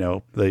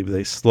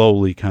they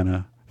slowly kind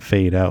of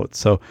fade out.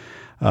 So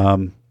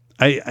I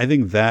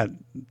think that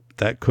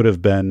could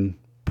have been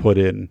put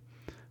in.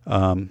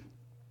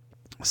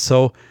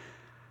 So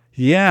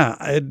yeah,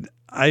 I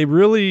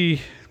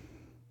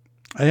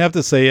have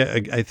to say,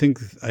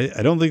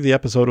 I don't think the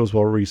episode was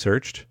well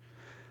researched.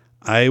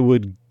 I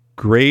would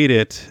grade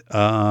it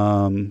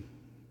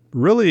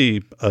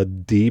really a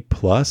D+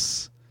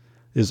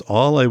 is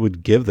all I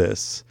would give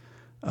this,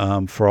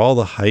 for all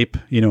the hype,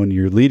 and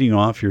you're leading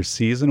off your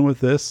season with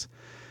this.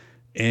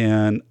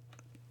 And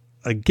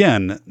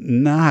again,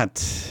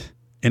 not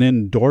an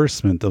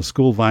endorsement of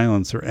school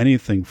violence or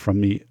anything from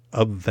me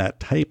of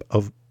that type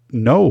of,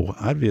 no,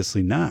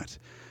 obviously not.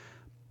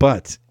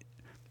 But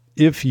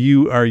if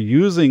you are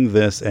using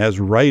this as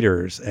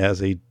writers,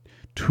 as a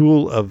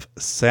tool of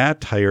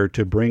satire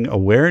to bring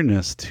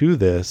awareness to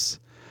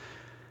this,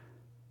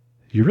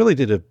 you really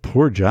did a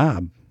poor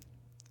job.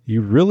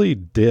 You really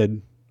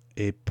did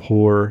a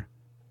poor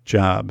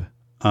job.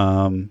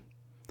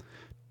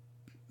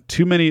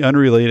 Too many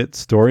unrelated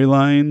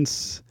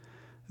storylines.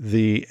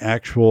 The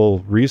actual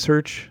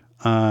research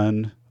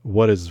on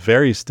what is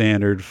very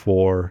standard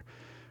for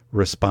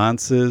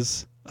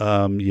responses,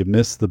 you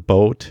missed the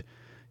boat.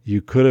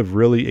 You could have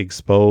really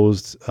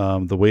exposed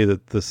the way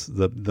that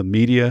the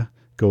media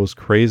goes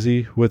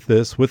crazy with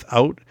this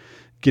without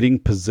getting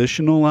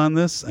positional on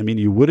this.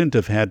 You wouldn't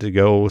have had to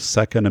go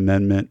Second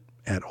Amendment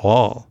at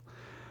all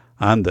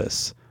on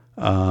this.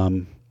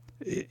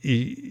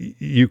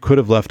 you could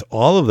have left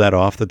all of that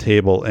off the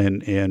table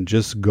and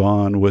just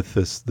gone with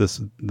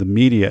the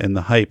media and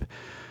the hype.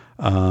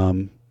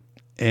 And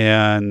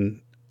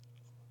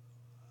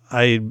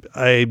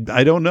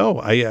I don't know.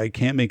 I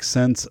can't make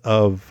sense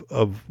of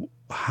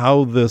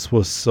how this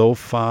was so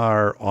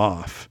far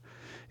off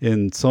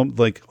in some,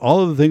 like all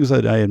of the things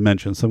that I had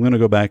mentioned. So I'm going to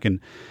go back and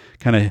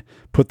kind of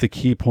put the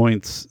key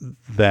points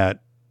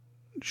that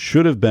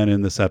should have been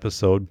in this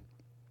episode.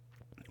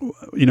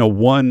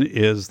 One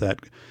is that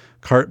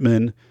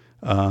Cartman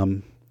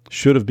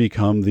should have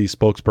become the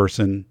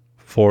spokesperson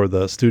for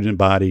the student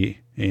body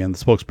and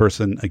the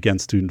spokesperson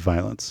against student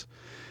violence.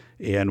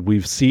 And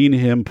we've seen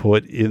him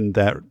put in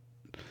that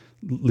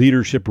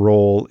leadership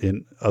role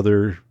in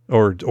other,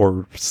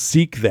 or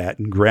seek that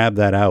and grab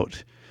that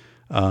out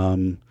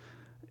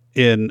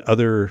in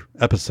other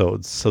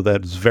episodes. So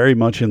that's very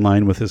much in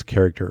line with his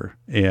character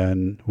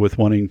and with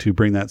wanting to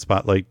bring that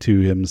spotlight to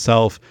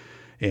himself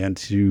and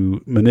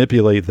to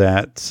manipulate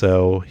that.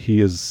 So he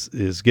is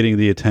getting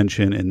the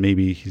attention, and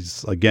maybe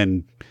he's,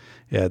 again,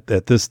 at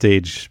this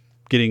stage,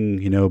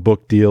 getting,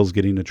 book deals,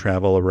 getting to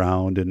travel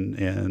around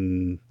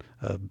and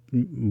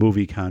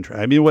movie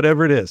contract. I mean,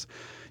 whatever it is,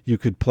 you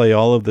could play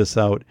all of this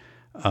out.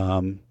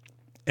 And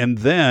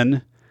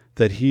then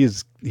that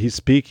he's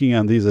speaking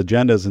on these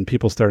agendas and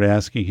people start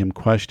asking him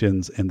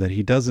questions, and that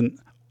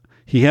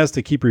he has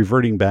to keep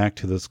reverting back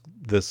to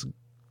this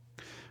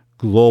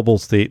global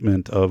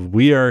statement of,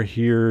 we are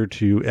here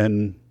to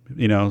end,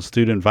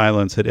 student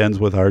violence. It ends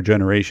with our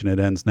generation. It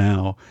ends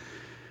now,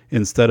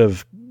 instead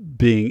of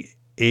being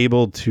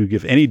able to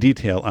give any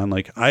detail on,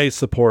 like, I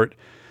support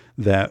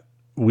that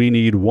we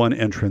need one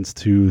entrance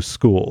to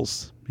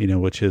schools,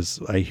 which is,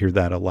 I hear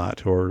that a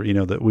lot, or,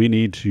 that we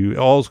need to,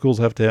 all schools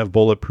have to have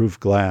bulletproof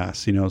glass,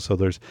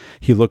 so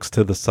he looks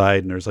to the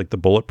side and there's like the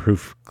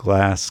bulletproof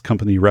glass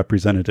company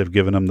representative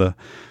giving him the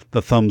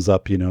thumbs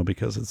up,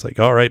 because it's like,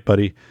 all right,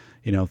 buddy,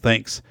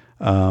 thanks.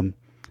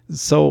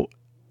 So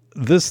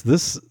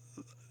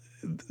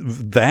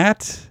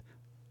that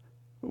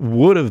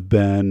would have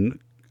been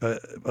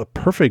a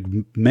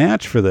perfect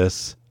match for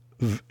this,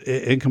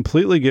 and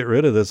completely get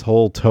rid of this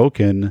whole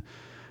token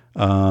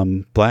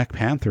Black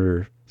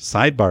Panther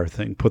sidebar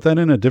thing. Put that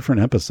in a different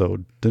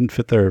episode. Didn't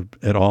fit there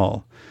at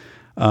all.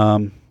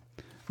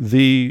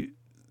 The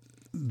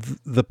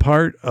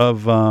part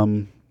of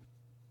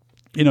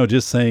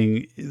just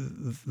saying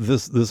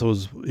this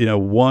was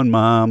one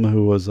mom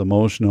who was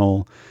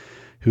emotional,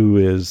 who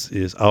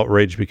is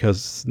outraged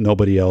because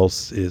nobody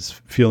else is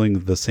feeling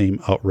the same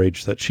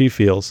outrage that she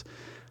feels.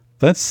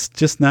 That's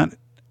just not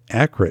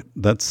accurate.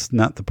 That's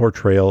not the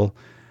portrayal.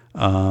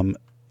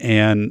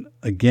 And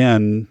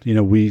again,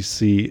 we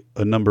see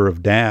a number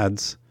of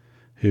dads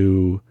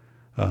who,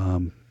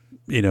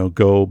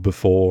 go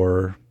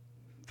before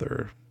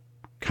their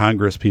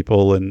Congress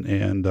people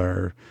and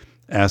are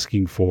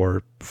asking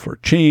for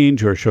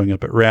change, or showing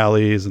up at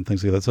rallies and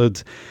things like that. So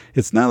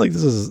it's not like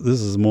this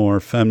is more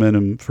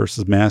feminine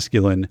versus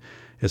masculine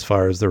as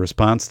far as the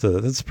response to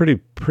that. It's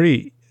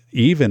pretty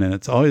even, and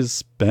it's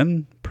always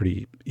been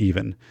pretty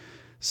even.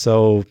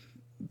 So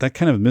that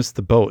kind of missed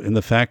the boat. In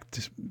the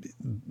fact,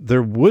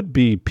 there would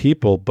be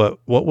people, but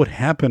what would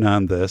happen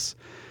on this,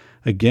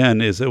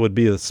 again, is it would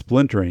be a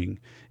splintering.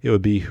 It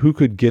would be who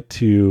could get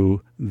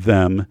to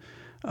them,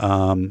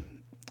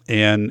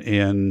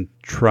 and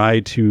try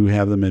to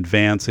have them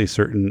advance a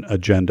certain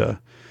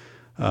agenda.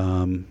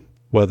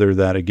 Whether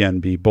that, again,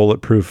 be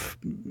bulletproof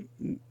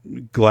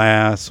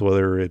glass,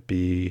 whether it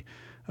be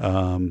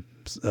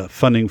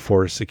funding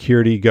for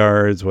security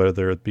guards,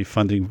 whether it be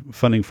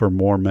funding for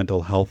more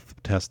mental health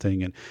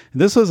testing. And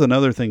this was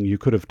another thing you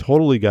could have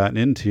totally gotten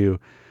into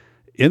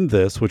in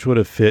this, which would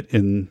have fit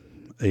in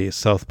a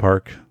South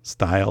Park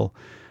style.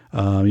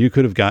 You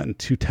could have gotten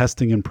to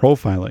testing and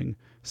profiling.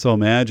 So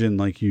imagine,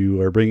 like, you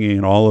are bringing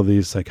in all of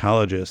these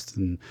psychologists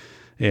and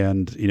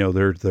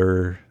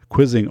they're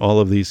quizzing all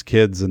of these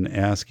kids and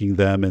asking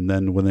them, and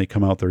then when they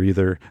come out,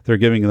 they're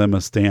giving them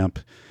a stamp,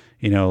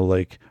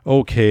 like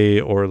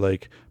okay, or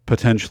like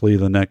potentially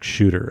the next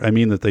shooter. I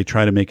mean, that they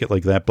try to make it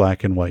like that,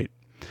 black and white.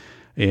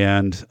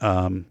 And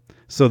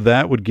so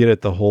that would get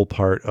at the whole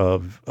part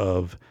of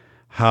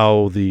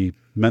how the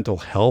mental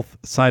health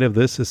side of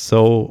this is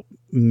so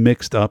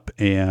mixed up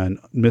and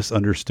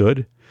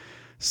misunderstood.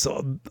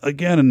 So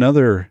again,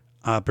 another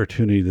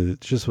opportunity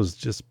that was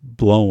just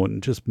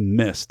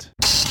missed.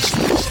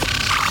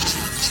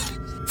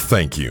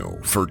 Thank you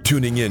for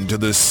tuning in to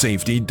the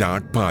Safety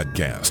Doc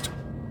Podcast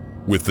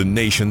with the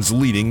nation's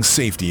leading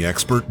safety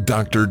expert,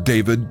 Dr.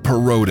 David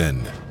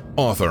Perrodin,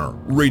 author,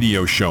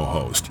 radio show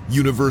host,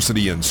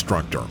 university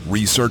instructor,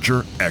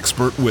 researcher,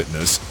 expert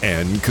witness,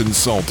 and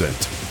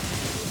consultant.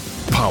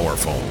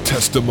 Powerful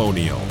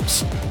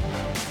testimonials.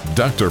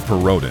 Dr.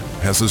 Perrodin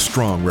has a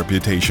strong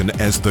reputation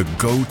as the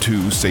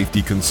go-to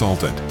safety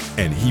consultant,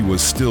 and he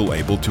was still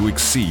able to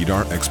exceed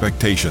our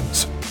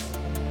expectations.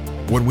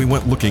 When we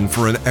went looking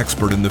for an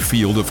expert in the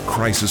field of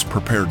crisis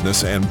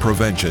preparedness and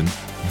prevention,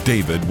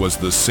 David was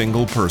the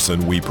single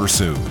person we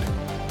pursued.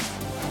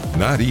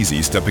 Not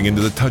easy stepping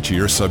into the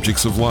touchier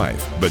subjects of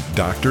life, but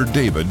Dr.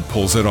 David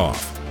pulls it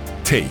off.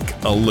 Take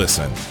a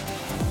listen.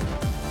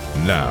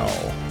 Now,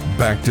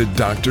 back to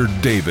Dr.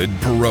 David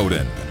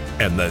Perrodin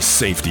and the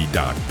Safety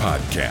Doc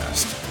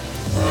Podcast.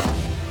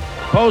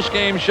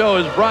 Post-game show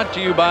is brought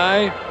to you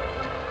by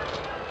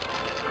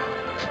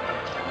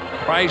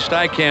Christ,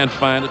 I can't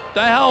find it.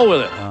 The hell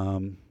with it.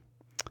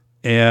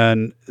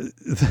 And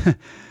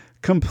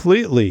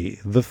completely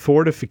the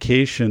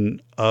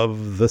fortification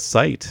of the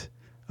site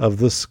of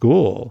the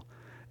school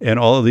and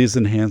all of these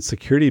enhanced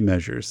security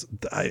measures.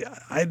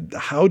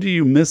 How do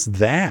you miss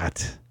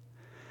that?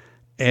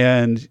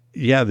 And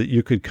yeah, that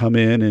you could come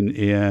in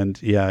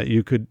and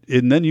you could,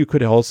 and then you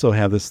could also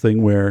have this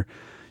thing where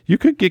you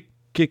could get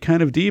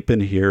kind of deep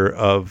in here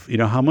of,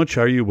 how much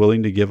are you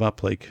willing to give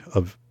up, like,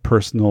 of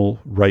personal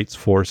rights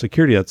for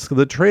security? That's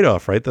the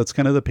trade-off, right? That's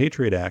kind of the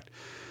Patriot Act.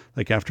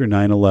 Like after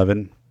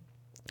 9/11,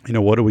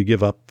 what do we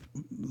give up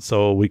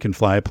so we can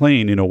fly a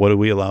plane? What do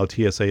we allow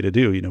TSA to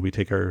do? We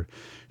take our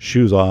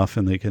shoes off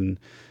and they can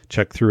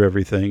check through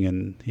everything.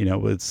 And,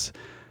 it's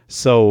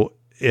so,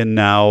 and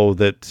now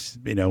that,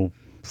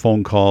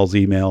 phone calls,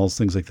 emails,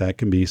 things like that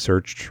can be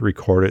searched,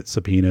 recorded,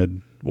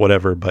 subpoenaed,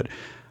 whatever. But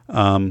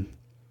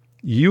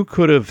you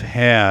could have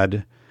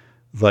had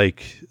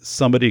like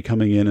somebody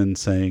coming in and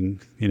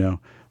saying,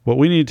 what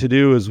we need to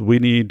do is we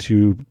need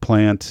to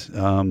plant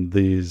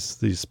these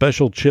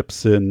special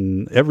chips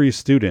in every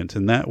student,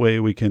 and that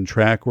way we can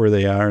track where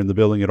they are in the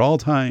building at all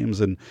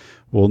times, and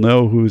we'll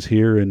know who's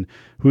here and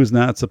who's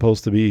not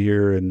supposed to be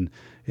here, and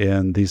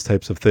these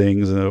types of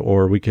things.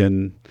 Or we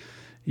can,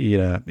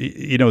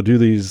 do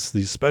these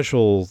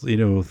special,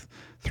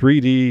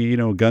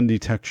 3D, gun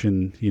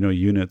detection,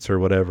 units or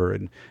whatever,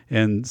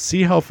 and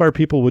see how far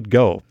people would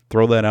go.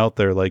 Throw that out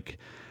there, like,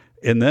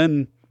 and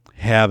then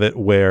have it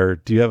where,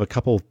 do you have a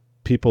couple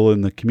people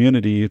in the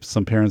community,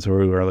 some parents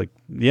who are like,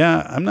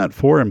 yeah, I'm not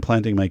for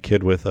implanting my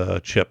kid with a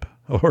chip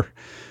or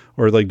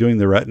like doing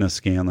the retina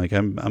scan. Like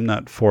I'm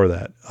not for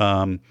that.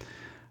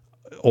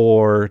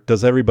 Or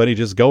does everybody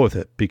just go with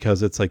it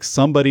because it's like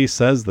somebody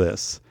says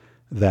that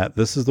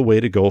this is the way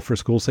to go for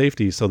school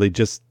safety, so they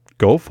just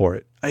go for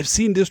it. I've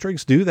seen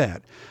districts do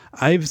that.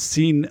 I've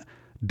seen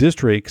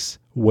districts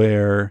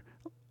where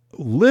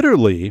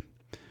literally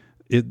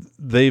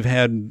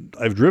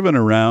I've driven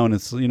around,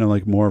 it's,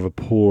 like more of a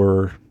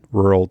poor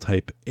rural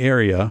type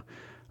area.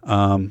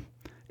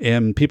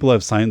 And people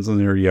have signs in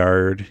their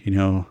yard,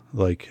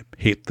 like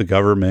hate the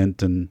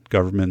government and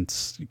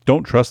governments,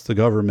 don't trust the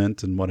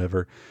government and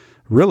whatever.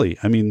 Really.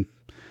 I mean,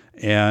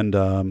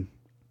 and,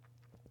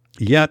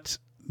 yet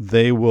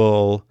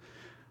the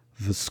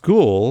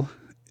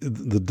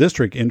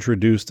district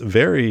introduced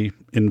very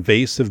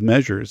invasive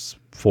measures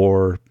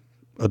for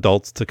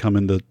adults to come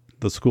into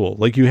the school.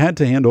 Like you had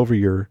to hand over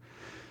your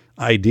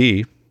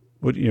ID,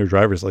 your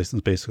driver's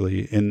license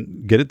basically,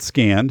 and get it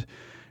scanned.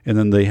 And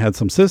then they had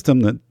some system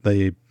that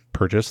they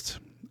purchased.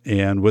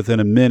 And within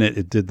a minute,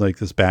 it did like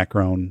this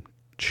background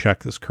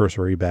check, this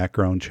cursory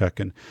background check.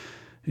 And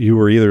you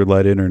were either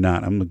let in or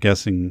not. I'm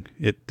guessing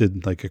it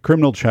did like a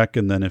criminal check.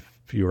 And then if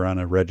you were on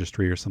a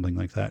registry or something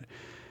like that.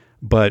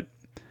 But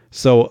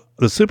so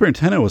the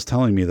superintendent was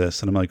telling me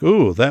this and I'm like,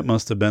 ooh, that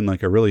must have been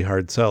like a really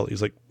hard sell.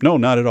 He's like, no,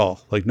 not at all.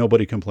 Like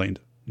nobody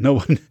complained.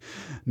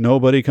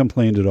 Nobody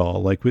complained at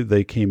all. Like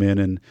they came in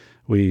and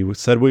we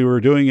said we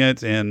were doing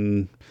it.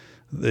 And,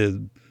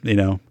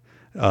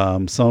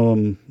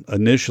 some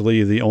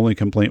initially the only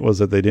complaint was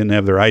that they didn't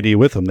have their ID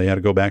with them. They had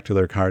to go back to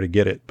their car to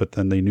get it, but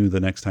then they knew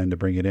the next time to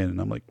bring it in. And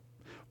I'm like,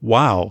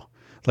 wow,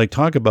 like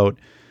talk about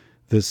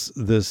this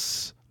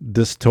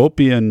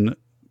dystopian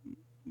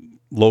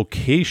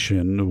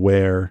location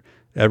where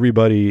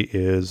everybody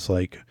is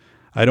like,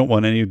 I don't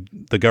want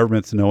the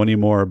government to know any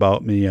more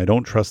about me. I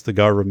don't trust the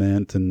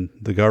government and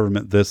the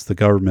government this, the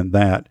government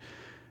that.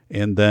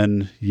 And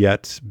then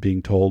yet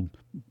being told,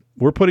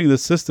 we're putting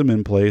this system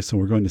in place and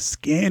we're going to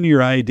scan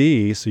your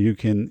ID so you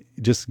can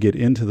just get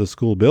into the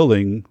school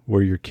building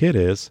where your kid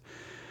is,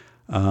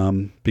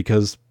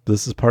 because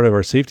this is part of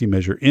our safety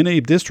measure in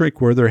a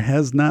district where there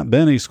has not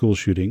been a school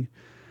shooting.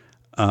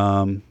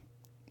 And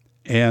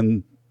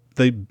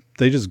they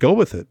just go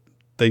with it.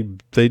 They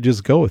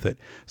just go with it.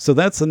 So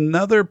that's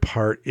another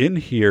part in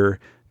here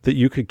that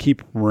you could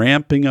keep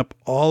ramping up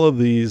all of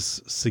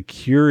these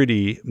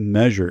security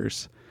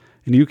measures.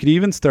 And you could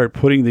even start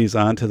putting these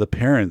onto the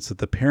parents, that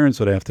the parents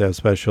would have to have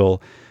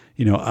special,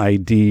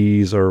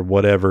 IDs or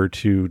whatever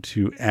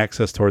to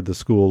access toward the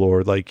school.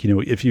 Or like,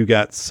 if you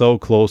got so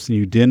close and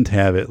you didn't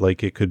have it,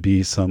 like it could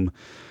be some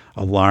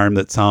alarm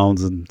that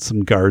sounds and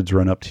some guards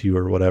run up to you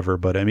or whatever.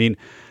 But I mean,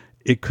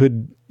 it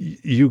could,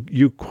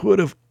 you could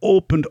have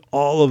opened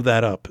all of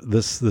that up,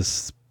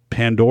 this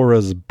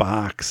Pandora's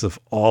box of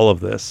all of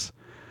this.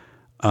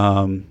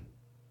 And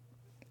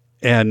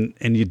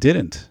you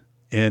didn't.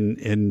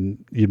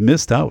 And you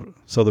missed out.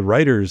 So the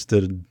writers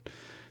did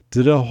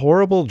a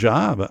horrible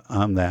job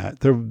on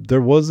that.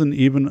 There wasn't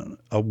even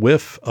a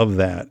whiff of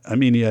that. I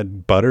mean, he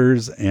had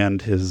Butters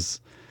and his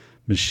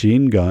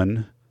machine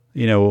gun,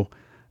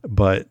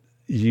 but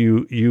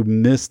you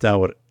missed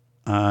out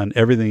on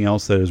everything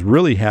else that is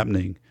really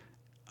happening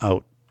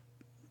out,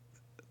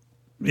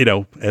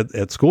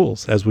 at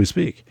schools as we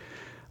speak.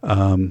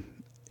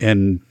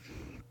 And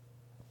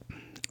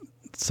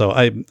so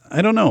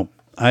I don't know.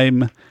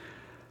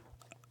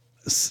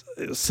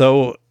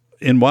 So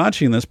in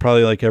watching this,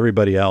 probably like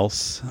everybody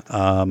else,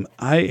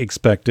 I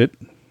expected,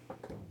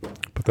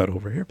 put that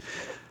over here.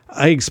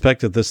 I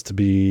expected this to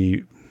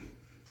be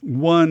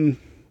one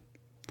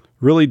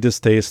really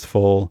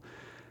distasteful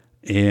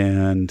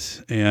and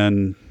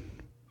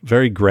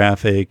very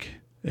graphic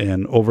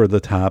and over the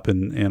top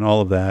and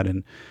all of that.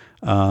 And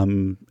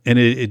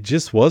it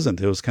just wasn't.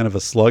 It was kind of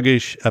a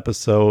sluggish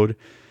episode.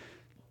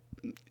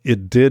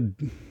 It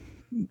did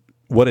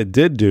what it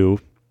did do,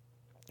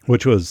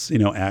 which was,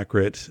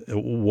 accurate.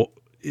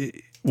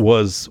 It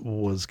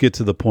was get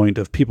to the point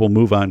of people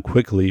move on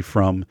quickly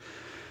from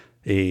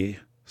a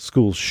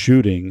school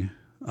shooting,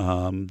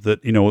 that,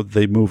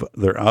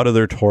 they're out of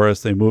their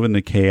Taurus, they move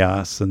into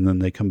chaos, and then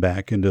they come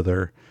back into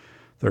their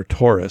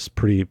Taurus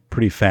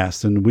pretty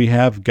fast. And we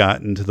have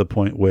gotten to the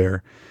point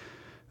where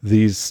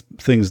these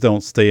things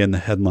don't stay in the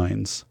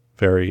headlines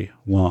very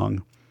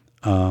long.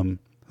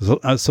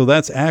 So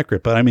that's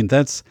accurate, but I mean,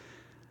 that's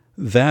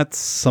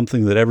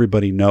something that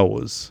everybody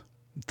knows.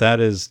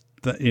 That is,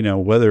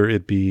 whether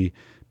it be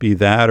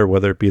that or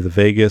whether it be the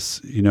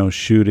Vegas,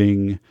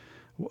 shooting,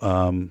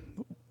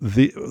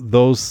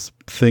 those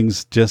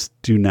things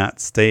just do not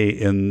stay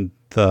in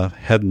the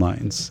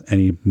headlines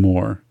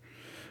anymore.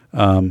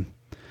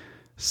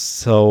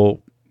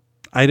 So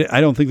I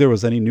don't think there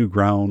was any new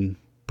ground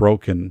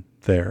broken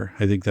there.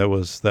 I think that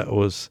was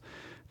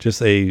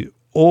just a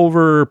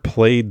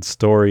overplayed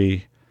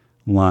story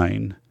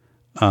line.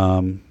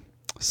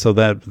 So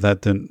that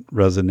didn't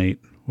resonate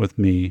with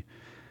me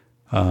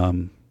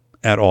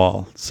at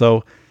all.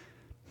 So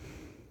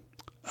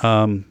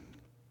I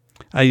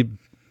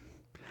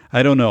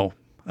don't know.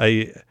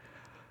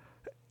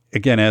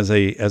 Again, as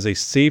a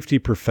safety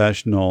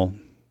professional,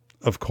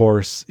 of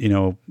course,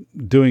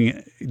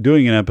 doing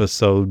an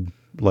episode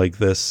like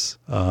this,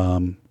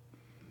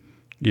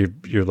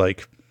 you're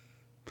like,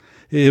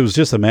 it was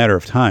just a matter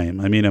of time.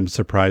 I mean, I'm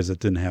surprised it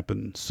didn't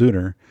happen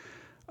sooner.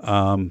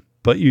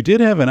 But you did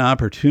have an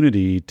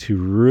opportunity to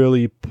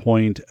really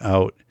point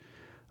out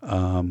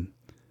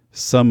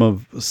some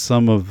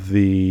of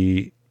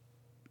the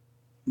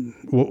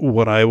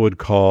what I would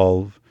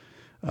call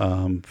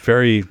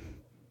very,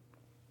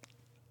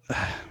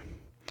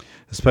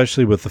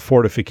 especially with the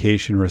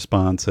fortification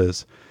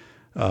responses,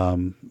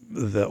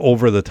 the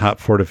over-the-top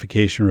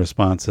fortification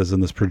responses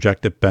and this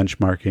projective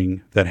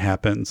benchmarking that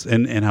happens,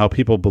 and how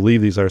people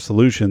believe these are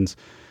solutions,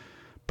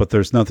 but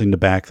there's nothing to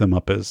back them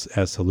up as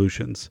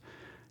solutions.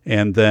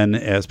 And then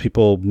as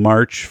people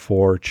march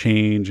for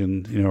change,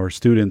 and or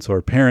students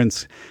or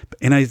parents,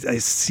 and I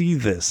see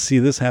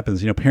this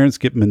happens. Parents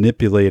get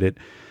manipulated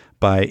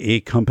by a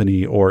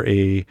company or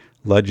a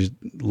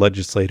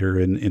legislator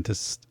into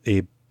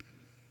a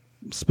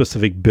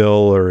specific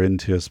bill or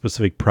into a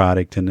specific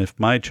product. And if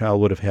my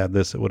child would have had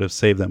this, it would have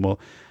saved them. Well,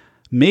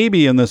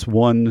 maybe in this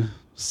one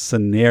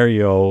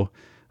scenario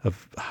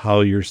of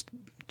how your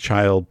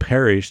child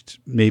perished,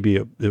 maybe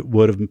it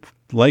would have,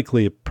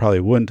 likely it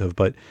probably wouldn't have,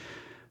 but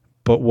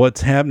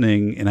what's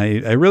happening, and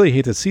I really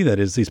hate to see that,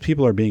 is these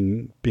people are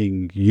being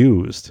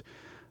used.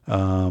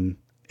 And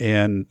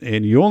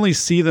you only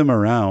see them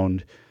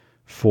around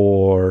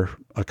for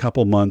a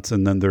couple months,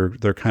 and then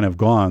they're kind of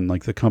gone.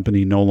 Like the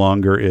company no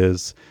longer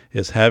is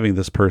having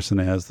this person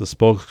as the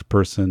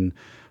spokesperson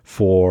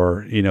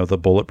for, the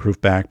bulletproof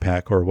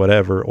backpack or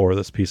whatever, or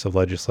this piece of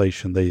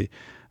legislation.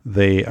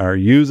 They are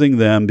using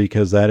them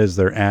because that is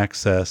their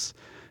access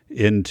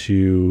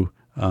into,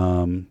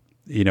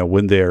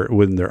 when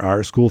there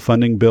are school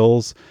funding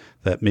bills,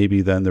 that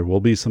maybe then there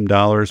will be some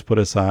dollars put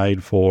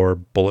aside for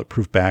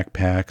bulletproof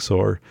backpacks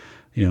or,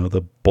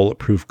 the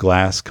bulletproof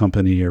glass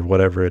company or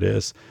whatever it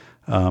is.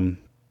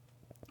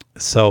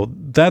 So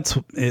that's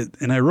it.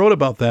 And I wrote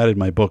about that in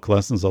my book,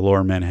 Lessons of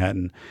Lower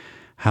Manhattan,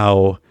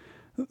 how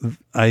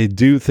I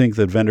do think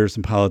that vendors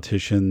and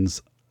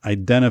politicians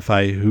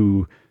identify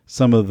who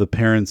some of the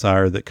parents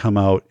are that come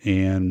out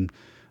and,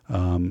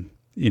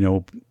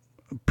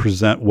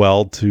 present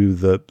well to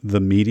the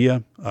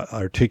media,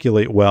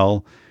 articulate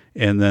well,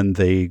 and then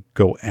they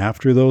go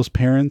after those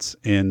parents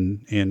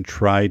and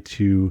try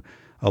to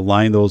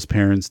align those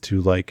parents to,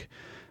 like,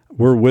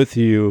 we're with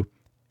you.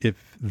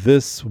 If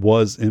this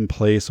was in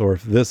place, or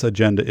if this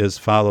agenda is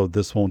followed,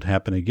 this won't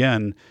happen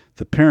again.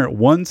 The parent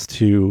wants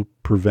to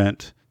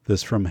prevent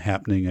this from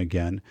happening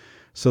again.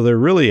 So they're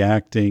really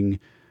acting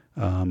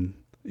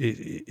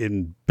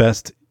in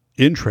best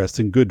interest,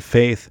 in good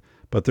faith,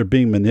 but they're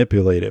being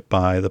manipulated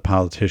by the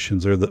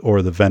politicians or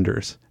the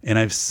vendors. And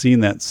I've seen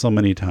that so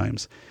many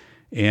times.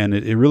 And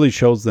it really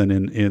shows then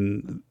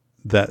in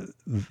that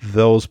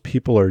those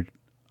people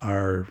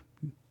are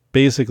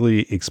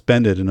basically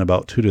expended in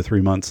about 2 to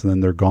 3 months, and then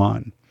they're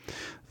gone.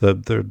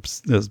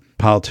 The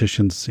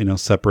politicians,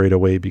 separate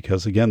away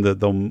because, again,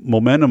 the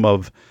momentum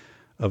of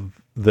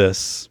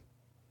this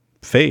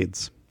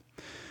fades.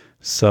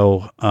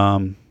 So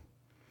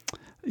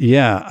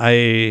yeah,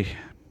 I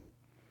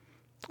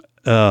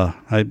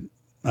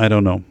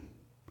don't know.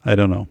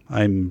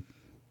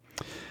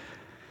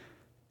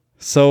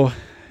 So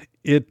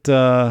it,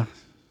 I'd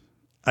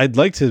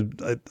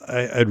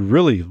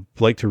really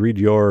like to read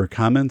your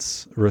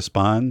comments,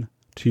 respond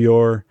to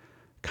your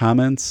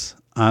comments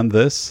on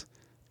this.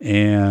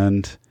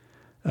 And,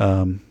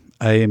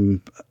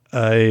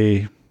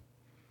 I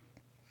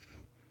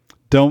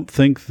don't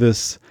think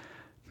this,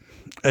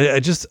 I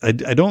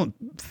don't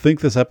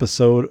think this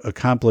episode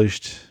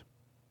accomplished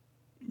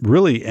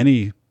really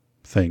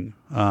anything.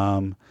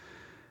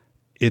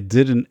 It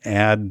didn't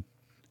add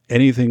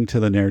anything to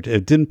the narrative.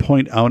 It didn't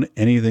point out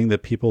anything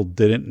that people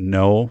didn't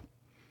know.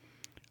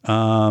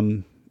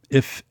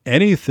 If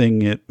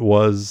anything, it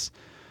was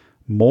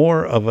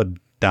more of a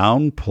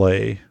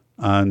downplay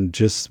on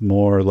just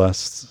more or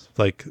less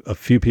like a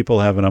few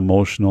people have an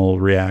emotional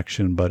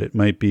reaction, but it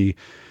might be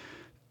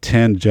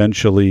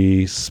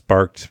tangentially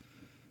sparked,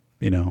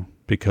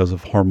 because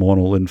of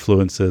hormonal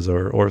influences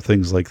or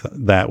things like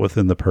that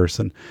within the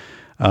person.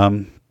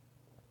 So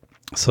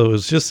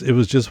it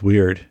was just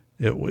weird.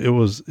 It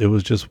was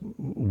just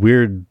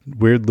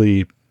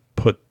weirdly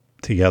put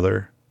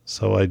together.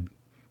 So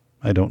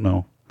I don't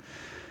know.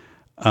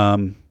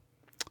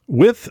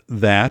 With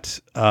that,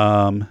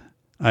 I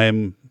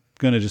am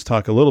going to just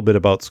talk a little bit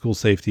about school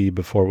safety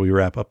before we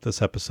wrap up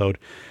this episode.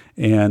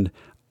 And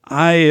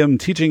I am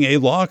teaching a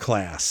law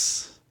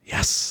class.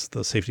 Yes,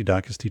 the Safety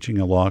Doc is teaching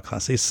a law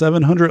class, a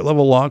 700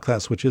 level law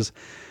class, which is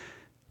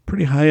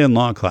pretty high in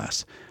law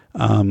class.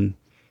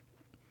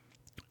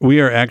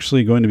 We are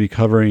actually going to be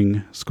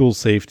covering school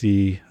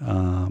safety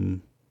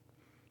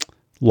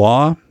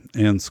law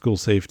and school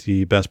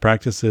safety best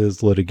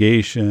practices,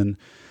 litigation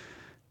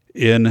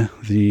in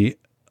the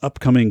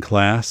upcoming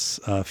class.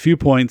 A few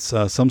points.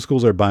 Some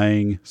schools are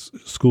buying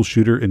school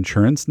shooter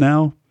insurance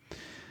now,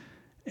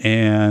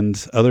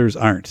 and others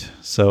aren't.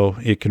 So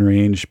it can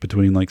range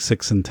between like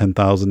 $6,000 and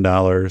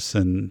 $10,000,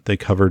 and they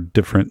cover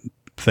different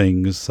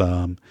things.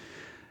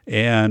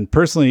 And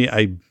personally,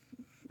 I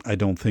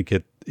don't think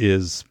it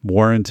is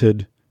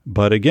warranted.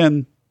 But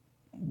again,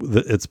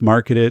 it's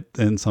marketed,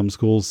 and some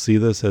schools see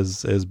this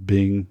as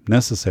being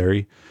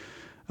necessary.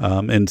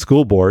 And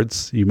school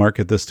boards, you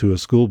market this to a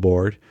school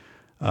board,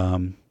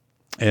 and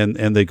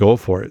they go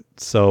for it.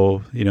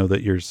 So,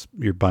 that you're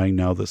buying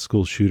now the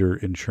school shooter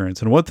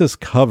insurance. And what this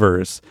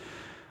covers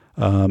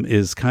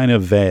is kind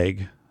of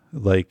vague.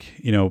 Like,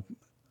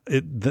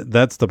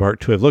 that's the part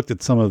too. I've looked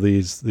at some of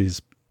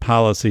these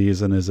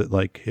policies, and is it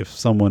like if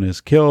someone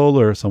is killed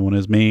or someone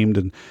is maimed,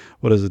 and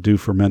what does it do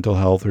for mental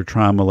health or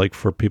trauma, like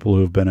for people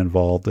who have been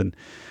involved? And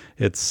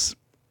I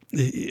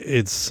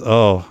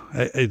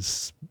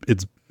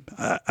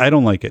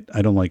don't like it.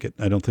 I don't like it.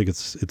 I don't think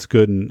it's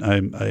good.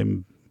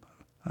 And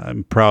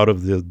I'm proud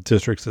of the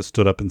districts that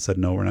stood up and said,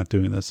 no, we're not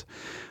doing this.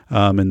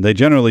 And they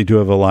generally do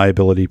have a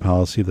liability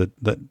policy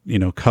that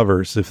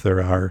covers if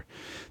there are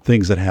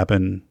things that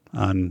happen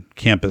on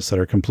campus that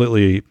are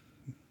completely,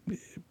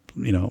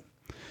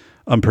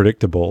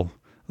 unpredictable,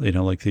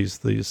 like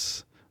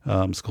these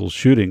school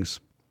shootings.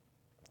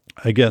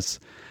 I guess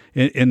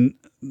in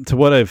to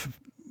what I've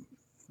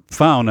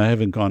found, I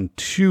haven't gone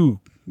too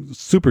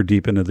super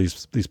deep into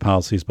these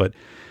policies, but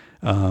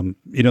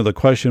the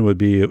question would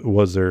be,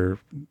 was there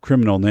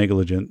criminal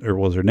negligence, or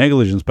was there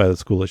negligence by the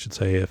school, I should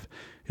say,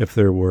 if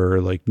there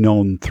were like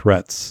known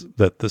threats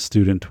that the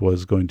student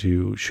was going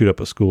to shoot up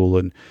a school,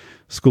 and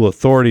school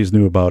authorities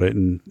knew about it,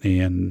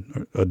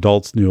 and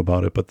adults knew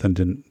about it, but then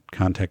didn't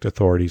contact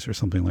authorities or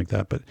something like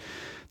that. But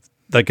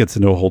that gets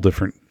into a whole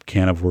different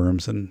can of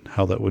worms, and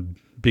how that would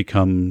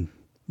become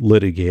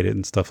litigated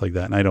and stuff like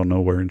that. And I don't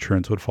know where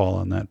insurance would fall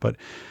on that, but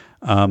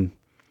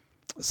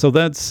so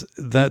that's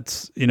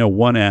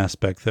one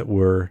aspect that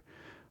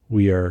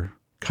we are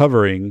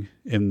covering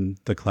in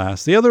the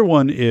class. The other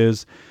one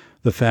is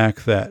the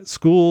fact that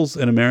schools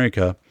in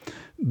America,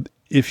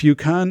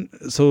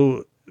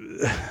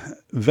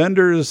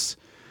 vendors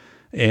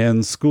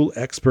and school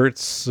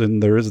experts,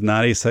 and there is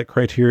not a set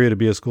criteria to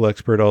be a school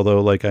expert,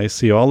 although like I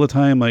see all the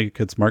time,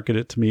 like it's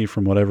marketed to me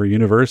from whatever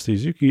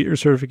universities, you can get your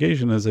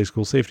certification as a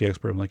school safety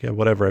expert. I'm like, yeah,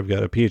 whatever. I've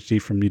got a PhD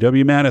from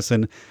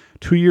UW-Madison,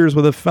 2 years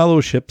with a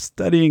fellowship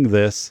studying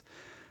this.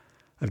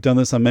 I've done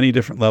this on many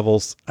different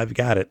levels. I've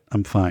got it.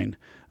 I'm fine.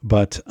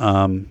 But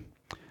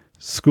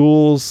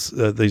schools,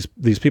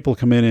 these people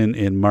come in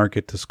and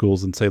market to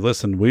schools and say,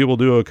 listen, we will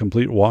do a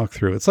complete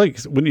walkthrough. It's like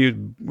when you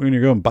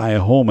go and buy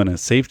a home, and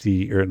like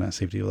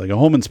a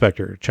home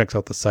inspector checks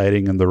out the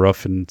siding and the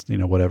roof and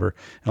whatever.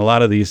 And a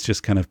lot of these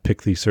just kind of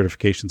pick these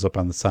certifications up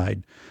on the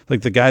side.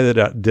 Like the guy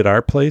that did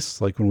our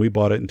place, like when we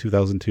bought it in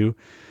 2002,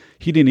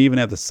 he didn't even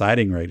have the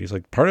siding right. He's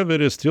like, part of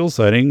it is steel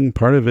siding,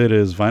 part of it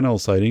is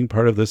vinyl siding,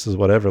 part of this is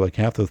whatever. Like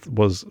half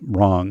was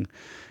wrong.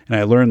 And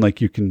I learned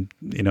like you can,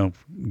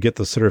 get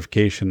the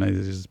certification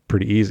is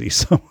pretty easy.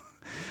 So,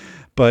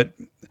 but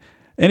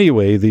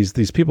anyway,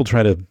 these people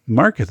try to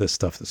market this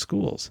stuff to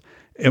schools.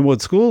 And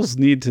what schools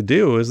need to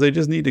do is they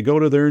just need to go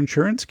to their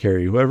insurance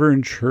carrier, whoever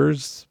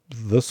insures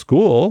the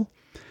school,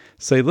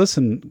 say,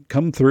 listen,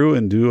 come through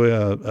and do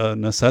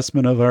an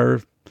assessment of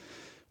our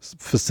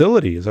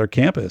facilities, our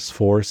campus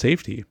for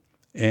safety.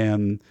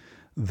 And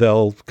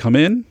they'll come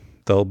in,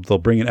 they'll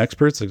bring in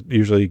experts that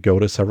usually go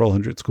to several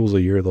hundred schools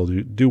a year. They'll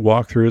do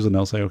walkthroughs, and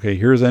they'll say, okay,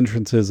 here's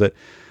entrances that,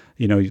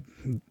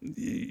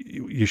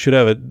 you should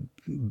have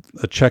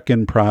a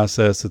check-in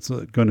process. It's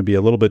going to be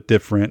a little bit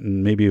different.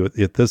 And maybe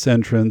at this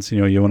entrance,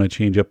 you want to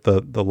change up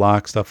the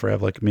lock stuff, or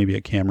have like maybe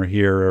a camera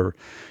here, or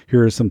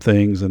here are some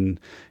things. And,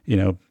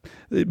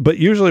 but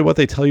usually what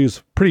they tell you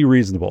is pretty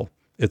reasonable.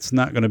 It's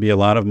not going to be a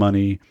lot of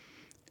money,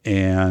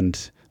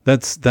 and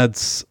it's not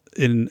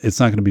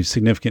going to be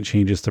significant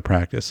changes to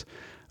practice.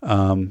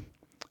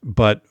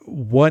 But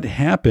what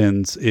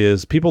happens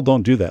is people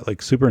don't do that.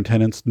 Like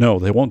superintendents, no,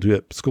 they won't do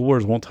it. School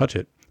boards won't touch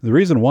it. The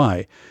reason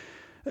why,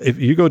 if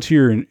you go to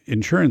your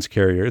insurance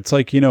carrier, it's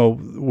like,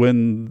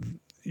 when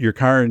your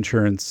car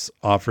insurance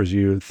offers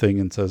you a thing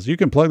and says, you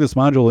can plug this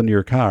module into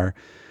your car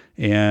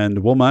and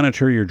we'll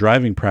monitor your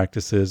driving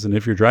practices. And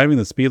if you're driving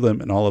the speed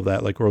limit and all of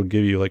that, like, we'll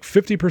give you like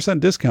 50%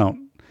 discount.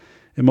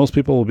 And most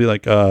people will be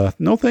like,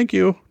 no, thank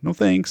you. No,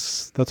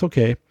 thanks. That's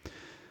okay.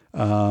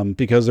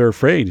 Because they're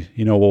afraid,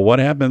 well, what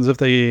happens if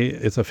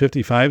it's a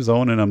 55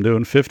 zone and I'm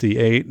doing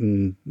 58,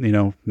 and,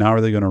 now are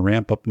they going to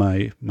ramp up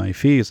my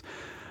fees?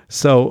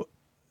 So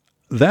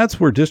that's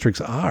where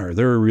districts are.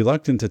 They're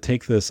reluctant to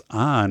take this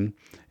on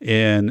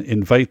and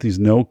invite these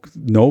no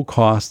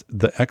cost,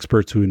 the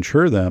experts who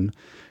insure them,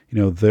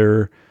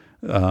 their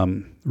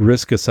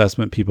risk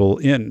assessment people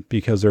in,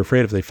 because they're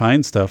afraid if they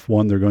find stuff,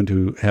 one, they're going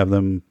to have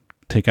them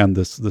take on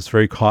this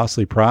very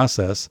costly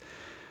process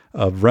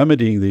of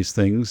remedying these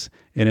things.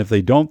 And if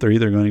they don't, they're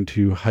either going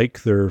to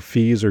hike their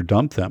fees or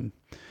dump them.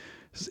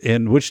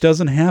 And which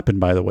doesn't happen,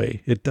 by the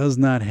way. It does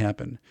not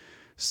happen.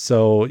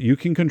 So you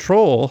can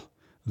control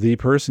the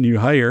person you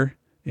hire,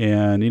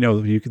 and,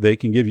 they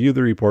can give you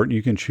the report, and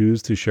you can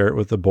choose to share it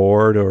with the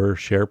board or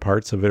share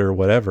parts of it or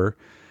whatever.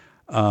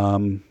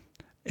 And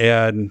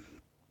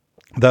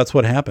that's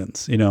what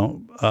happens,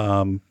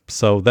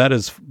 so that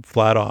is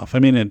flat off. I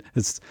mean,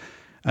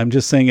 I'm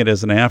just saying it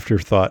as an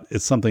afterthought.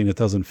 It's something that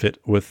doesn't fit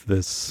with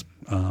this,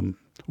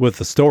 with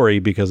the story,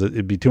 because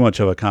it'd be too much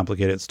of a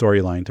complicated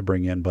storyline to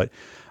bring in. But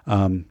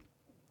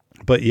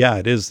yeah,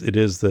 it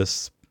is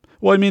this.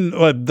 Well, I mean,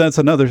 that's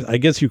another. I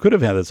guess you could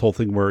have had this whole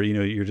thing where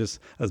you're just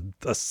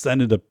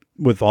ascended up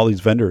with all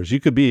these vendors. You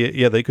could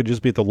be, they could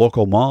just be at the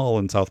local mall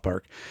in South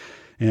Park,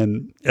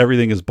 and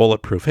everything is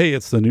bulletproof. Hey,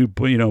 it's the new,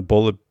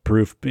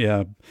 bulletproof,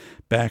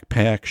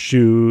 backpack,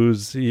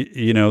 shoes,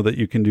 that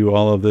you can do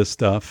all of this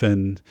stuff,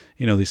 and,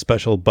 these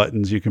special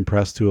buttons you can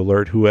press to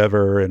alert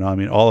whoever, and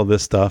all of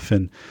this stuff.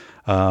 And,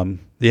 I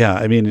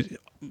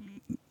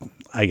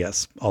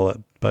guess all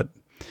that, but,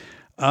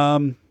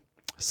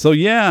 so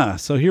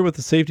here with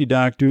the Safety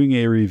Doc doing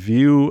a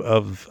review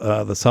of,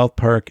 the South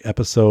Park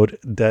episode,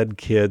 Dead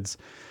Kids,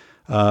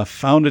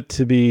 found it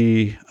to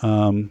be,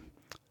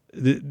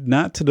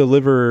 not to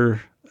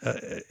deliver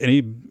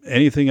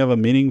anything of a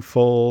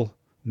meaningful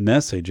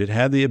message. It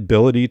had the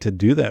ability to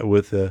do that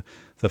with the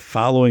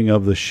following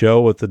of the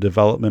show, with the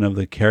development of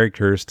the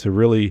characters, to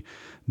really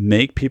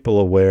make people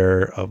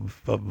aware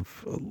of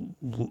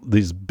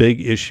these big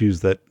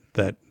issues that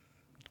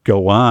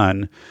go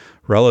on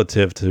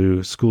relative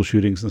to school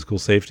shootings and school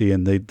safety.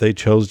 And they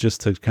chose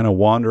just to kind of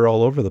wander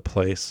all over the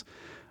place.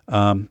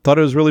 Thought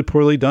it was really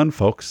poorly done,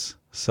 folks.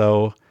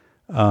 So,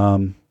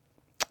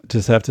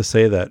 just have to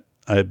say that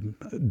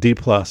D+.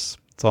 That's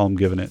all I'm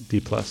giving it.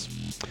 D+.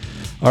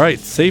 All right,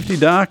 Safety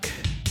Doc.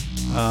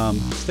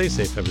 Stay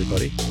safe,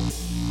 everybody.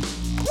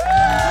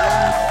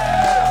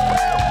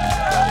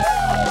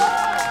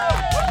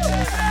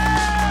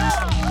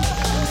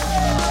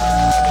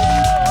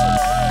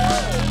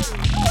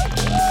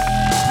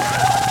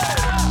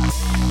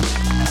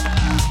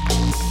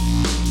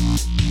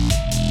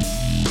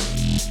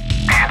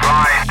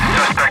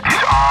 Suspect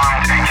is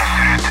armed and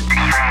considered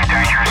extremely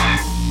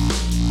dangerous.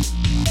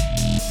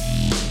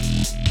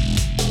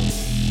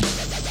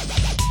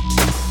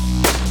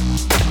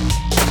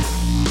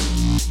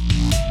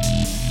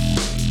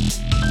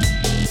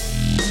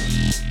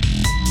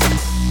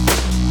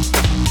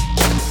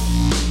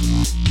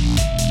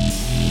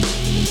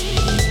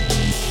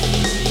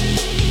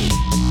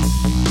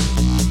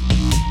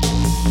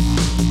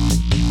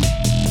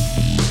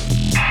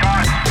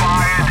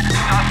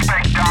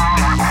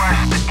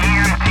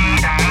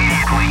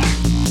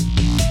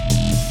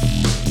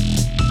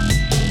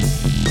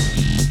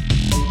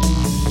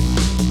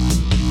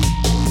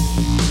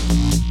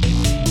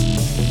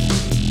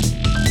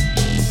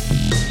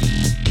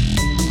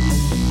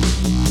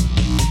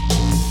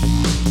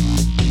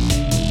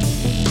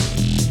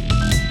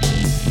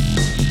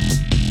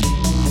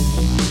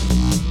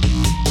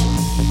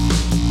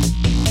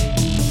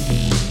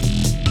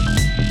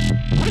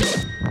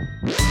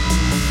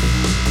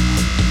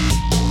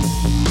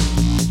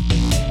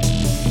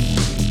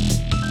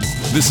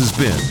 This has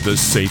been the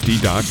Safety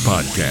Doc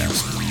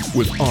Podcast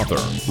with author,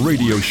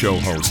 radio show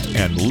host,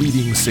 and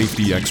leading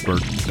safety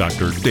expert,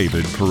 Dr.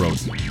 David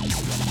Perrodin.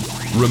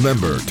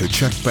 Remember to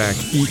check back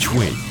each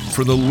week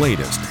for the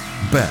latest,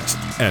 best,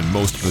 and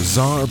most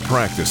bizarre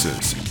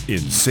practices in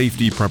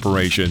safety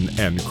preparation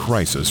and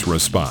crisis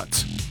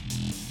response.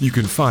 You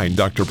can find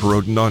Dr.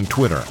 Perrodin on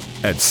Twitter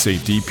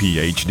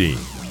 @SafetyPhD.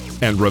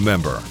 And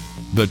remember,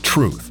 the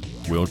truth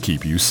will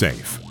keep you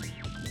safe.